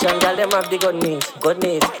on. Asian girl them have the good knees. Good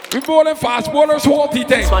knees. We bowling fast bowlers, whole T10.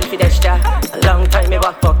 This one for the a long time me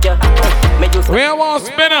walk fuck ya. Me use We want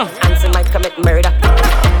spinner. Hanson might commit murder.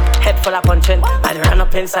 Head full of punching, I'd run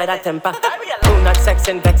up inside that temper. Do not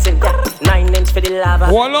sexing, vexing, yeah. 9 inch for the lava.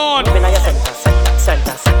 Hold on. Up in your center,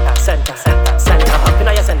 center. Up in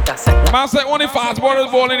your center. Man said only fast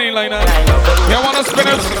bowlers bowling in like that. You want the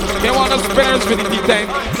spinners? You want the spinners for the T10?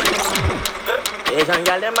 Asian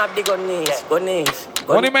girl them have the good knees, good knees.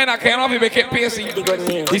 Only man that can't off, he make it pacey. The good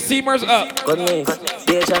knees, The seamers up. good knees.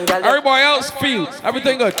 Asian girl them. Everybody else feels.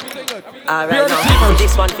 Everything good. Alright Pure now, seamers.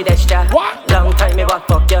 this one for the What? Long time me walk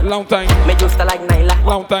fuck ya. Long time. Me used to like Nyla.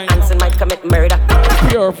 Long time. Hanson might commit murder.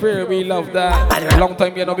 Pure Flair, we love that. Long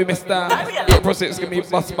time you know we missed that. April 6 give me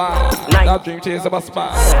bus bar. That dream chase a bus bar.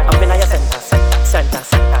 Up in your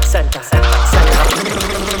center.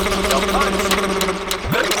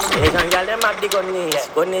 Asian girl them have the good knees,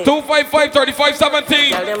 good knees. 255 35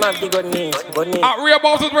 17. Girl them have the good knees, good knees. At Real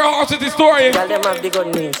Bosses, where horses the story. Girl them have the good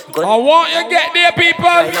knees, good I want you get there, people.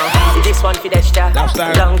 right now. This one for the That's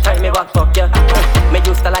that. long time me walk fuck ya. Me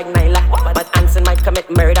used to like Nyla, but Hanson might commit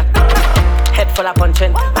murder. Head full of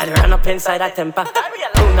punching, I'd run up inside that temper. Do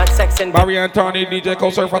not sexing. Barry and Tony, DJ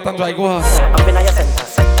Go Surf at Tanjai, go on. Up in your center.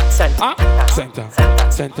 Huh? Center.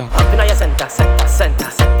 Center. Up in your center.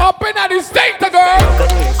 Up in the state, the girl.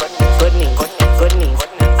 Good knees.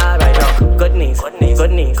 Alright now, good knees.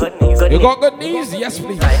 You got good knees? Yes,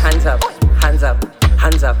 please. Right, hands up. Alright,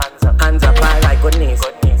 good knees.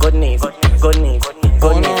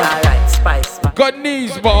 Alright, spice. Good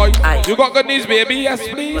knees, boy. Aye. You got good knees, baby? Yes,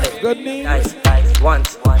 please. Good knees. Ice.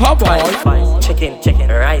 Once. How boy? Twice. Chicken.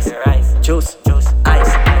 Rice. Juice.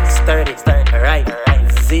 Ice. Sturdy. Right.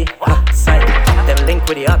 Z. Side. Them link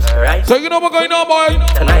with the ups, right? So you know what's going on, boy?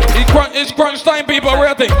 Tonight. It's crunch time, people.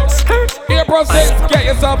 Real thing. Here, process. Get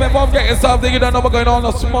yourself involved. Get yourself there. You don't know what's going on.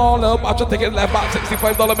 A small little batch of tickets left back.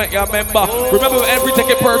 $65 make you a member. Remember, with every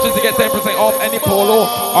ticket purchase, you get 10% off any polo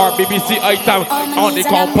or BBC item on the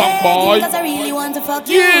compound, boy. Cause I really want want to fuck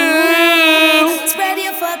you. Spread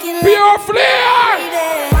your fucking love. Pure Flair.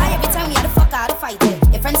 Why every time we had to fuck out to fight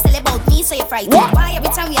it? Your friends tell about me, so you're frightened. What? Why every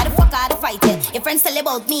time we had to fuck out to fight it? Your friends tell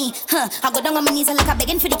about me, I go down on my knees and like I'm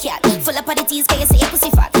begging for the cat. Full up of the teas, can you say your pussy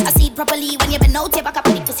fat? I see it properly when you been out, you back up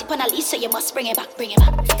on the pussy on a leash, so you must bring it back, bring it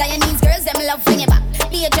back. Guyanese girls, them love bring it back.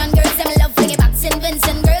 Legion girls, them love bring it back. St.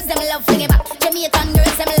 Vincent girls, them love bring it back. Jamaican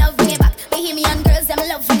girls, them love bring it back. Bahamian girls, them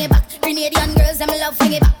love bring it back. Grenadian girls, them love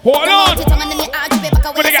bring it back. Hold on.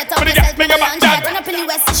 Bring it back. Turn up in the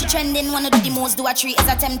west, she trending. Wanna do the most, do a treat is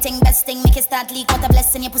a tempting. Best thing, make it start leak. What a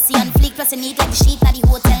blessing, your pussy on fleek. Plus you neat like the sheet, now the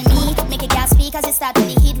hotel me. Make it gas speak as it start in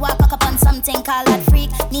the heat. Walk up on something, call that freak.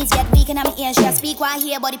 Knees get weak and I'm ear, she a speak. Why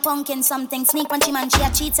hear body punkin' something. Sneak punchy man, she a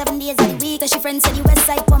cheat 7 days of the week. Does she friends say the west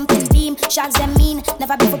side pumping beam. Sharks them mean,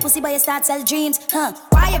 never be for pussy but you start sell dreams.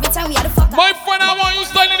 Why every time we had to fuck up? My friend, I want you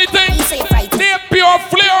style anything. You say it right. There, Pure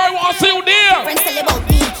Flair, I want to see you there. Friends tell about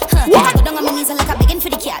me. What? I go down on my knees and like I'm begging for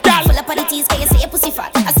the cat. Full up of the teas, can you say your pussy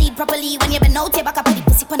fat? I see it properly when you been out, you back up on the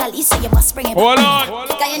pussy on a leash, so you must bring it back. Hold on.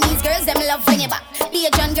 Guyanese girls, them love bring it back.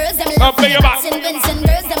 Legion girls, them love bring it back. St. Vincent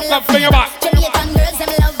girls, them love bring it back. Jamaican girls,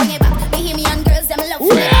 them love bring it back. Bahamian girls, them love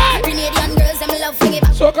bring it back. Grenadian girls, them love bring it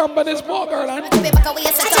back. So come by this small girl, and Back away,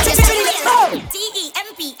 you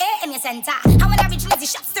T-E-M-P-A in your center. How when I reach the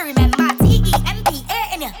shots to remember.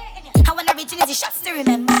 T-E-M-P-A in your. How when I reach the shots to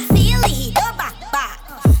remember. Feel the heat, go back.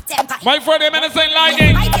 Temper. my friend, them innocent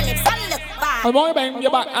liking. Bite your lips and look back. I want you bang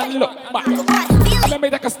your back and look back. Let me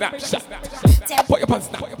take a snapshot. Put your pants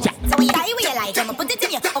down. So when you die where you like, I'ma put it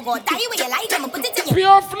in you. Oh God, die where you like, I'ma put it in you.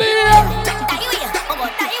 Pure Flair. Die where you, oh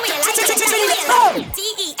God, die where you like,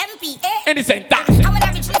 T-E-M-P-A. Innocent that. How when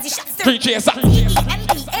I reach the shots to Three cheers up.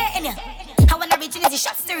 T-E-M-P-A in you. How when I reach the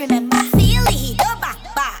shots to remember. Feel the heat, go back.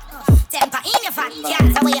 Temper in your fat, yeah.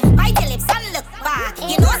 So when you bite your lips and look back.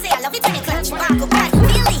 You know say I love it when you clutch back. Oh God,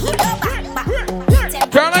 feel the heat, go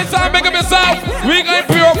back. Caroline, son, make up yourself. We going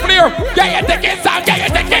Pure Flair. Get your tickets out, get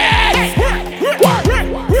your tickets.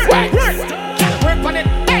 Work on it.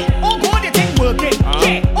 Hey, oh God, you think working?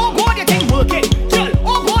 Yeah, oh God, you think working? Girl,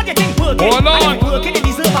 oh God, you think working? Hold on. Working, you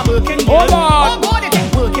deserve a working. Hold on. Oh God, you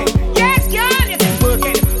think working? Yes, girl, you think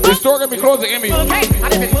working? The store gonna be closing, Emmy. Okay,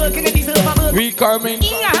 and if it's working, you deserve a working. We coming.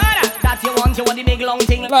 In your heart, that's you want the big long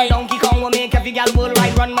thing. Like. Donkey Kong will make every girl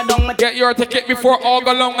worldwide run my dung. Get your ticket before all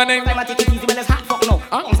go long and then. Time I take it easy when it's hot fuck no.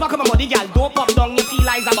 Smack on my body, girl, don't pop down. You feel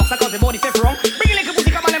like a boxer cause the body fits wrong. Bring a little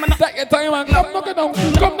pussy, come on, let me Take your time and come knock it down.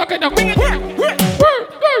 Come knock it down.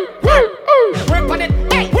 work on it.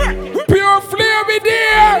 Hey, Pure Flair be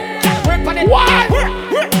there. work on it. What?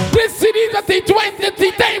 This city is a T20,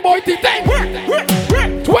 T10 boy,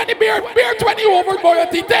 T10. 20 beer 20 over boy, a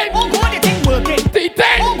T10. Oh God, you think working?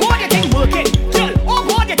 T10. Oh God, you think working? Girl, oh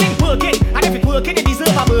God, you think working? And if it's working, you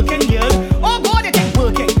deserve a working, girl. Oh God, you think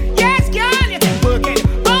working? Yes, girl, you think working?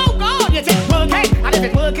 Oh God, you think working? And if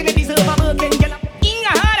it's working, you deserve a working, girl. In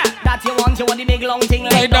your heart, that you want the big long thing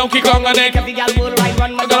like Donkey Kong and then. every girl worldwide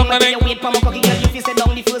run my dung. You wait for my cocky girl, you feel sit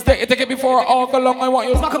down the first time. Take it before all go long. I want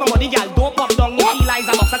you. Smack on my body, girl, don't pop down. You feel like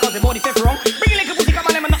a boxer cause the body fits wrong. Bring a little pussy, come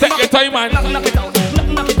on, let me knock Take your time, man. knock it out.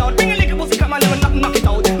 Knock it out. Bring a little pussy, come on, let me knock it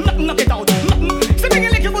out. Knock it out. So bring a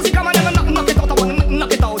little pussy, come on, let me knock it out. I wanna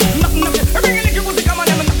knock it out. Knock it. Bring a little pussy, come on,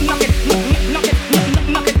 let me knock it. Knock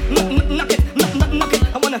it.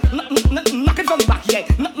 I wanna knock it from the back, yeah.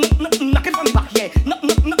 Knock it from the back, yeah.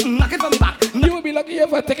 Knock it from the back. You will be lucky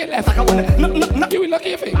if I take it left. I wanna knock You will be lucky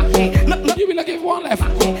if you will be lucky if one left.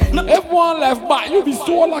 If one left back, you'll be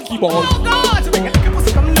so lucky, boy. Oh God, so bring a little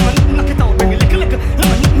pussy, come on, let me knock it out. Bring a little,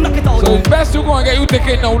 knock it out. So it's best to go and get you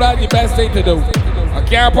ticket now. That's the best thing to do. I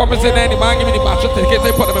can't promise it any man. Give me the batch of tickets.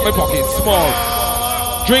 I put them in my pocket. Small.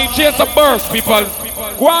 Dream chase a burst, people.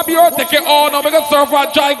 Grab your ticket. Oh no, we can surf for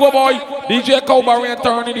Jago boy. DJ Cowboy and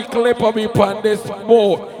turning the clip of me on this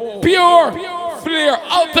board. Pure Flair,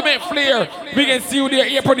 ultimate Flair. We can see you there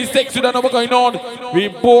April 6th. You don't know what's going on. We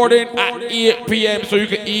boarding at 8 p.m. so you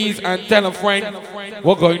can ease and tell a friend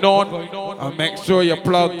what's going on. And make sure you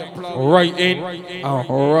plug right in and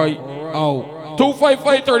right out.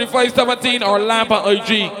 255-3517 or Lamp on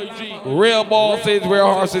IG. Real bosses,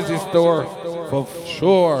 real horses in store. For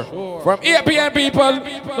sure. From 8 p.m. people,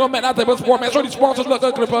 don't make that type of sport, man. Show these sponsors look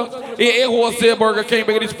good, Clipper. AA Wholesale Burger King,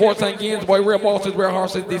 big these sports and games, boy. Real bosses, real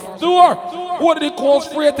horses, this store. What are the calls?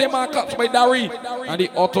 Free time and cups by Dari. And the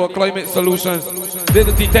Auto Climate Solutions. This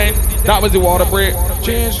is T10. That was the water break.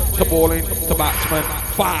 Change to bowling to batsman.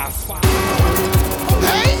 Fast.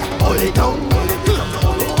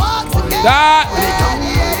 That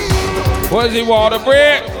was the water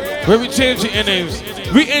break. Where we change the innings.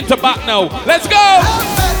 We into back now. Let's go!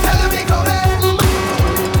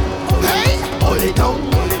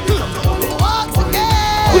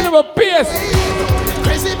 Give a pace.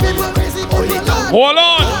 Crazy people, Hold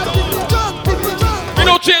on. You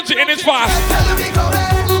don't change it in this fast.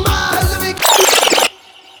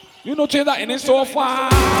 You don't change that in it so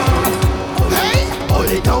fast.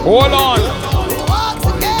 Hold on.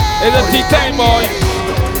 It's a tea time, boy.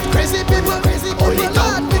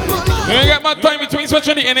 You ain't get much time between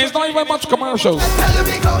switching it, and it's not even much commercials.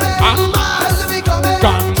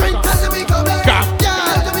 Come.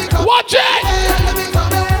 Watch it!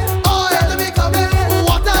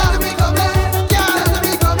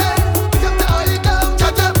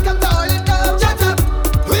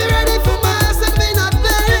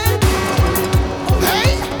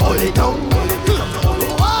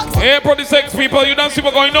 April the 6th, people, you don't see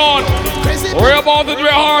what's going on. We're about to do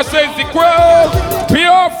a horses, the crowd.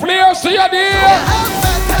 Pure Flair, see you there.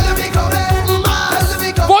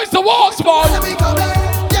 Voice the walks, boy.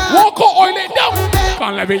 Walk out, oil it down.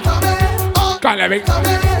 Can't let me. Can't let me.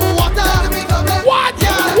 What?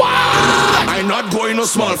 I'm not going no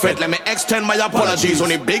small fete. Let me extend my apologies.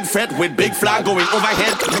 Only big fete with big flag going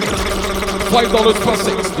overhead. $5 for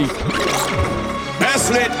 60.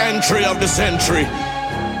 Best late entry of the century.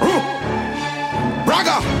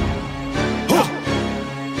 Braga.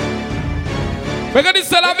 We're gonna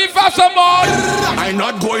sell a big fashion, boy. I'm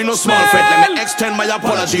not going no small fete. Let me extend my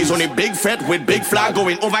apologies. Only big fete with big flag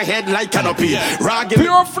going overhead like canopy.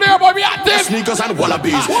 Pure Flair, boy, we at this. Sneakers and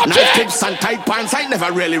wallabies. Knife tips and tight pants. I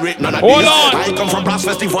never really rate none of Hold these. on. I come from brass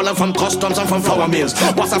festival and from customs and from flour mills.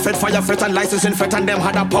 Was a fed, fire fed and licensing fed and them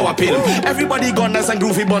had a power pill. Everybody gone nice and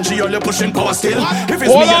groovy bunchy. All you pushing power still. If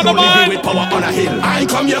it's Hold me, on, I don't man. leave you with power on a hill. I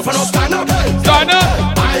come here for no stand up. Stand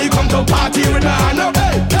up. I come to party with my hand up.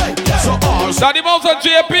 So all Daddy Mouse and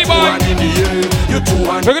JP, boy.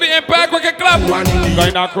 Look at the Impact Wicked Club.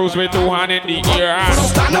 Going down cruise with 2 hands in the air.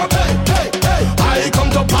 stand up. I come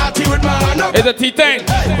to party with my hand up. It's a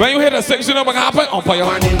T10. When you hear the 6, you know what happen? Umpire.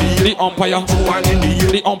 The umpire.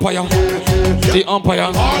 The umpire. The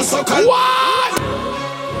umpire. What?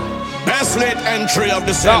 Best late entry of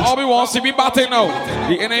the Now century. all we want to see me batting now.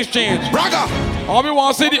 The in exchange. Braga. All we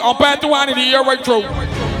want to see the umpire 2 hands in the air right through.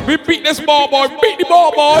 We beat this ball, boy. Beat the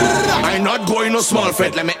ball, boy. I'm not going no small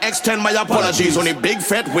fete. Let me extend my apologies. Only big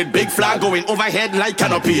fete with big flag going overhead like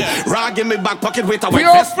canopy. Rag in my back pocket with a white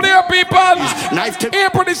Pure vest. Flair, people. Knife tip.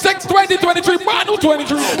 April the 6th, 2023. Man,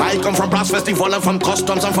 23. I come from brass festival and from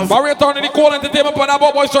customs and from Barry turning the call entertainment upon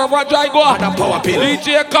our boy serve Roger I go. had a power pill.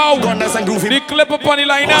 DJ Cow. Gunners and groovy. The clip upon the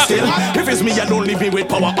line up. Still, if it's me, I don't leave me with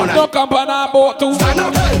power on No a come on our boat too. stand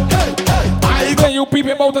up. I Then you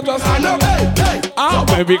people about to just stand up. ah,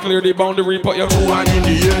 maybe clear the boundary, but you're One in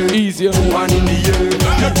the air. easier. One in the air.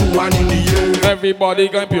 You're 2 1 in the air. Everybody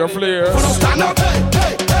can Pure Flair. Stand up.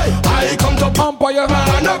 I come to Umpire.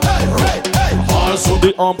 stand up. Also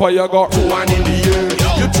The umpire got 2 1 in the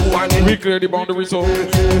air. You're 2 1 in we the clear the boundary, so air.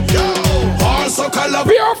 Also color.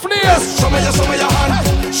 Pure Flair. Show me your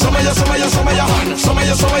hand. Show me your hand. Show me your hand. Show me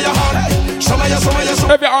your hand. Show me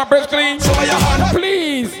your If your armpits clean, hand.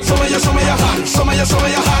 please. Show me your hand. Show me your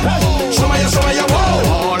hand. Show me your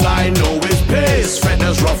whoa. All I know is pace.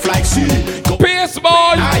 Feathers rough like sea. Go Pace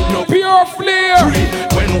boy. Pure Flair.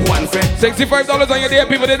 when one fed. $65 on your day,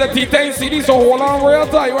 people did the T10 CD, so hold on real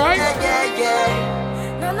tight, right?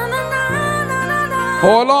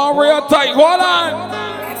 Hold on real tight, hold on.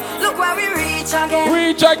 Look where we reach again.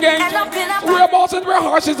 Reach again. We're bosses, we're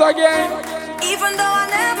horses again. Even though I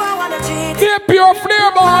never wanna cheat. They're Pure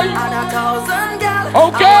Flair, boy. And 1,000 gal.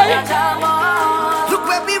 Okay. Look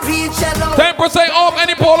where we reach alone. 10% off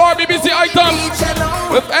any Polo or BBC item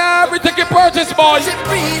with every ticket purchase, boy.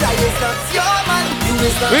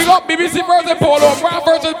 We got BBC versus Polo, brand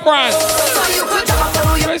versus brand.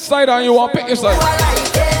 Which side are you on? Pick your side.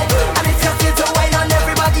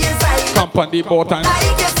 Come on the boat and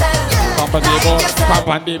come on the boat, come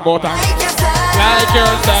on the boat and like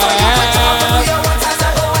yourself.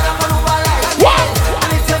 What?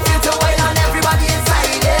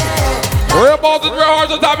 We're about to draw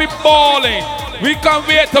horses that be balling. We can't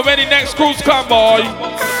wait till when the next cruise come, boy.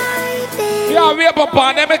 Yeah, we up a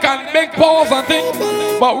pandemic and big balls and things,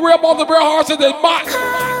 but we're about to bring horses in March.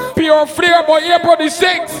 Pure Flair, boy, April the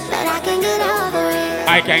 6th.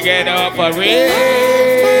 I can get over it.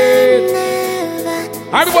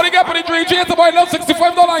 Everybody get for the 3 G's, boy, love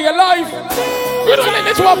 $65 on your life. We're doing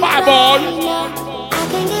this one, my boy.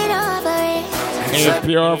 If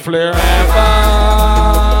Pure Flair ever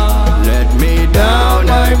Let me down,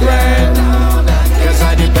 my friend. Cause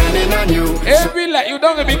I depending on you. if we let you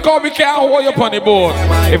down, if we come, we can't hold you up on the board.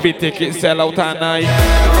 If we take it, sell out tonight.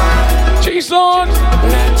 Jesus. me, son.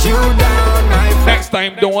 Let you down, my friend. Next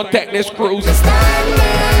time, don't take this cruise. Huh?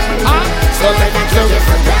 Don't take this cruise.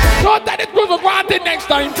 Don't take this cruise for granted next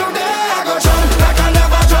time. Today I go jump like I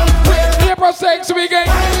never jump. April 6th weekend.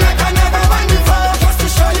 Like I never went before, just to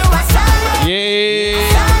show you a sorrow. Yeah.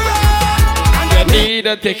 You need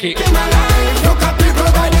a ticket. In my life, look at people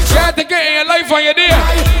by the Get a ticket in your life on your day.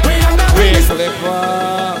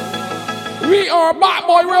 We are back,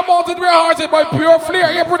 boy. Real Mountain, real hearted by Pure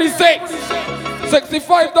Flair. April 6th.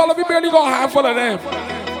 $65. We barely got a handful of them.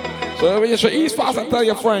 So you should eat fast and tell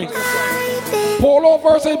your friends. Polo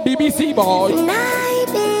versus BBC, boy.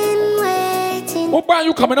 What brand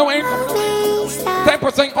you coming out in?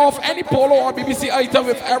 10% off any Polo or BBC item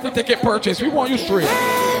with every ticket purchase. We want you straight.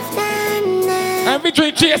 And we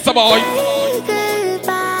drink chaser, boy.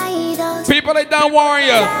 People like that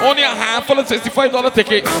warrior, only a handful of $65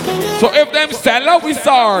 tickets. So if them sell out, we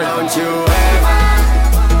sorry. Don't you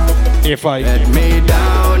ever If I let me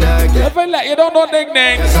down again. if I let you don't know ding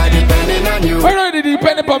ding, I depending on you. I know they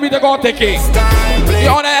depend upon me to go take it. You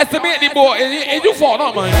underestimate the boy, it's your fault,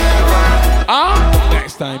 not mine. Huh?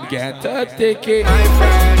 Next time, get a ticket. My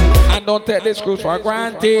friend, And don't take this cruise for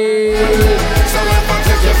granted. so if I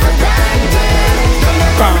take you for granted.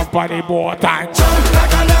 Company boy time. Jump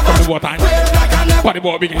like I never Company boy time. like I never Company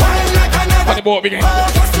boy begin. like I never Company boy begin.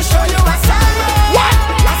 just to show you a sorrow. What?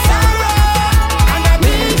 A sorrow. And I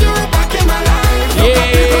need you back in my life.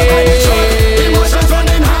 Yeah. Emotions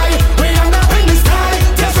running high. We end up in the sky.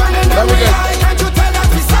 Tears running down Very my good. eye. Can't you tell that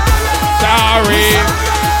we sorry? Sorry.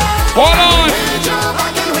 Hold on. Need you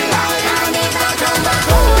back in my life.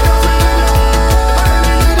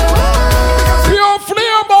 Pure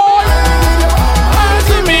Flair, boy.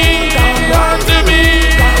 Answer me. Answer me.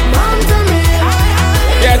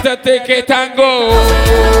 Get a ticket and go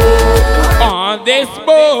on this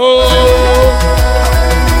boat.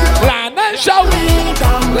 Land and show.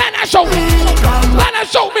 Land and show. Land and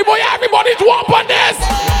show me, boy. Everybody's warm on this.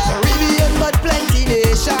 Caribbean, but plenty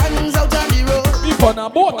nations out on the road. We on a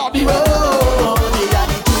boat on the road. Oh, they are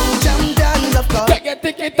the two champions of course. Get your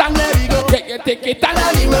ticket and get your ticket On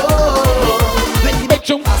and the road, when the make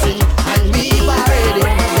sure. passing and we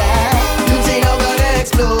parading, yeah. You think I'm gonna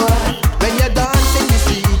explode when you're dancing the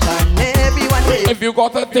street and everyone waves. If you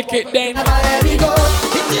got a ticket, then There we go.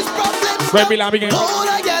 It is problems. where we land begin. All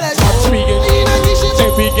I get is Speaking. Say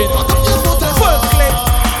speaking. Fullklipp.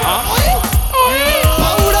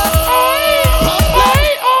 Powder.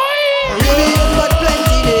 Caribbean, but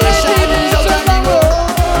plenty nations out on the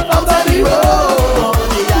road. Out on the road.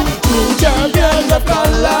 They are the two champions of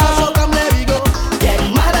color. So come, there we go. Get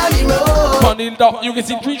mad on the road. On the dot, you can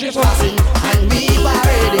see three chairs. Passing and we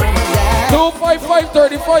parading, yeah.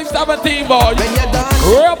 255-35-17, boy. When you're done,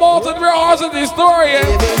 Real Bolton, real horse in the story.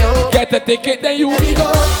 baby, no. Get the ticket, then you We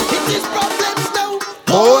go. It is problems now.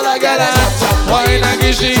 hold a girl and wine and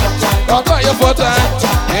give she. Don't cut your foot and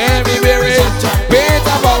heavy berry. Paint a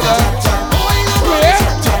powder.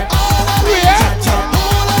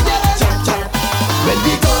 When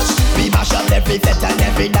we touch, we mash up every fet and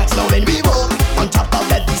every dance. Now when we walk on top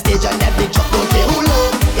of every stage and every truck, don't care who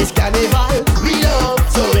low. It's carnival, we love.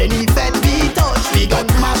 So any fet we touch, we gon'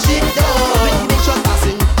 mash it down. When the next truck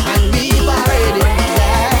passing and we parading,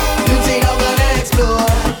 yeah. You think I'm gonna explode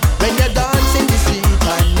when you're dancing the street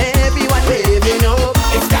and everyone waving up.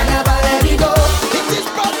 It's carnival, let me go. It is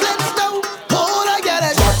problems now. All I get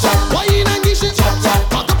is wine and dish it.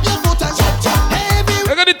 Put up your foot and heavy.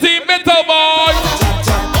 Look at the team mental, boy.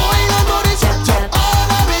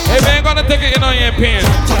 If you ain't gonna take it, you know you ain't paying.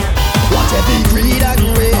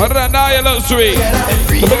 Other than that, you look sweet.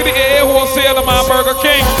 So look at the AA wholesale, man, Burger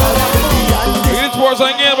King. Look at this sports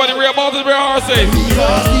again, but the real Bolton, real horses. If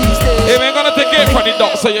you ain't gonna take it from the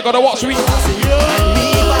dot, so you gotta watch me. Look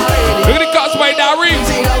at the cuts by Darry.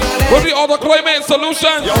 With the other climate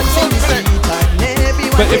solution.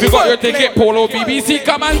 But if you got your ticket, Polo BBC,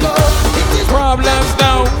 come on. Problems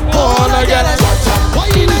now. All I get is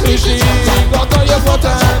she got all your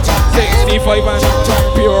buttons. 65 and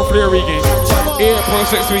Pure Flair weekend.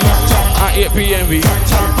 8.6 week at 8 p.m. week.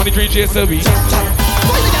 On the 3 JSLB.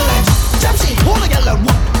 Find the girl and jump she, hold the girl and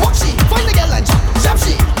walk she. Find the girl and jump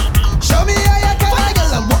she. Show me how you can. Find the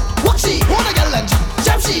girl and walk she, hold the girl and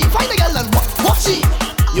jump she. Find the girl and walk she.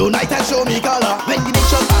 Unite and show me color when the big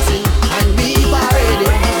truck passing and we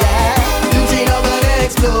parading, yeah. You think I'm gonna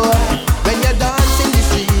explode when you're dancing the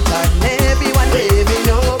street and everyone waving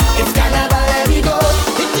up. It's carnival, let me go.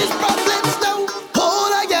 It is problems now. All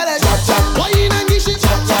I get is wine and dish it.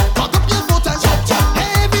 Put up your foot and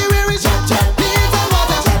everywhere is beat and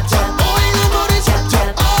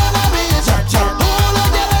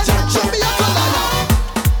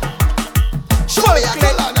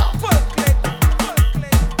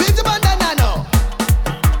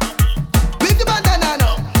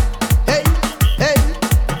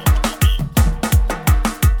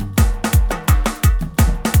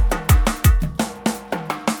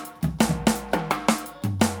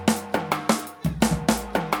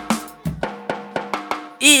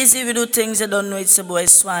Easy we do things you don't know. It's a boy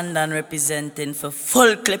Swandan representing for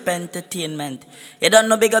Fullklipp Entertainment. You don't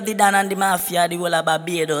know big up the Dan and the Mafia, the whole of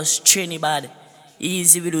Barbados, Trinidad.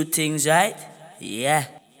 Easy we do things, right? Yeah.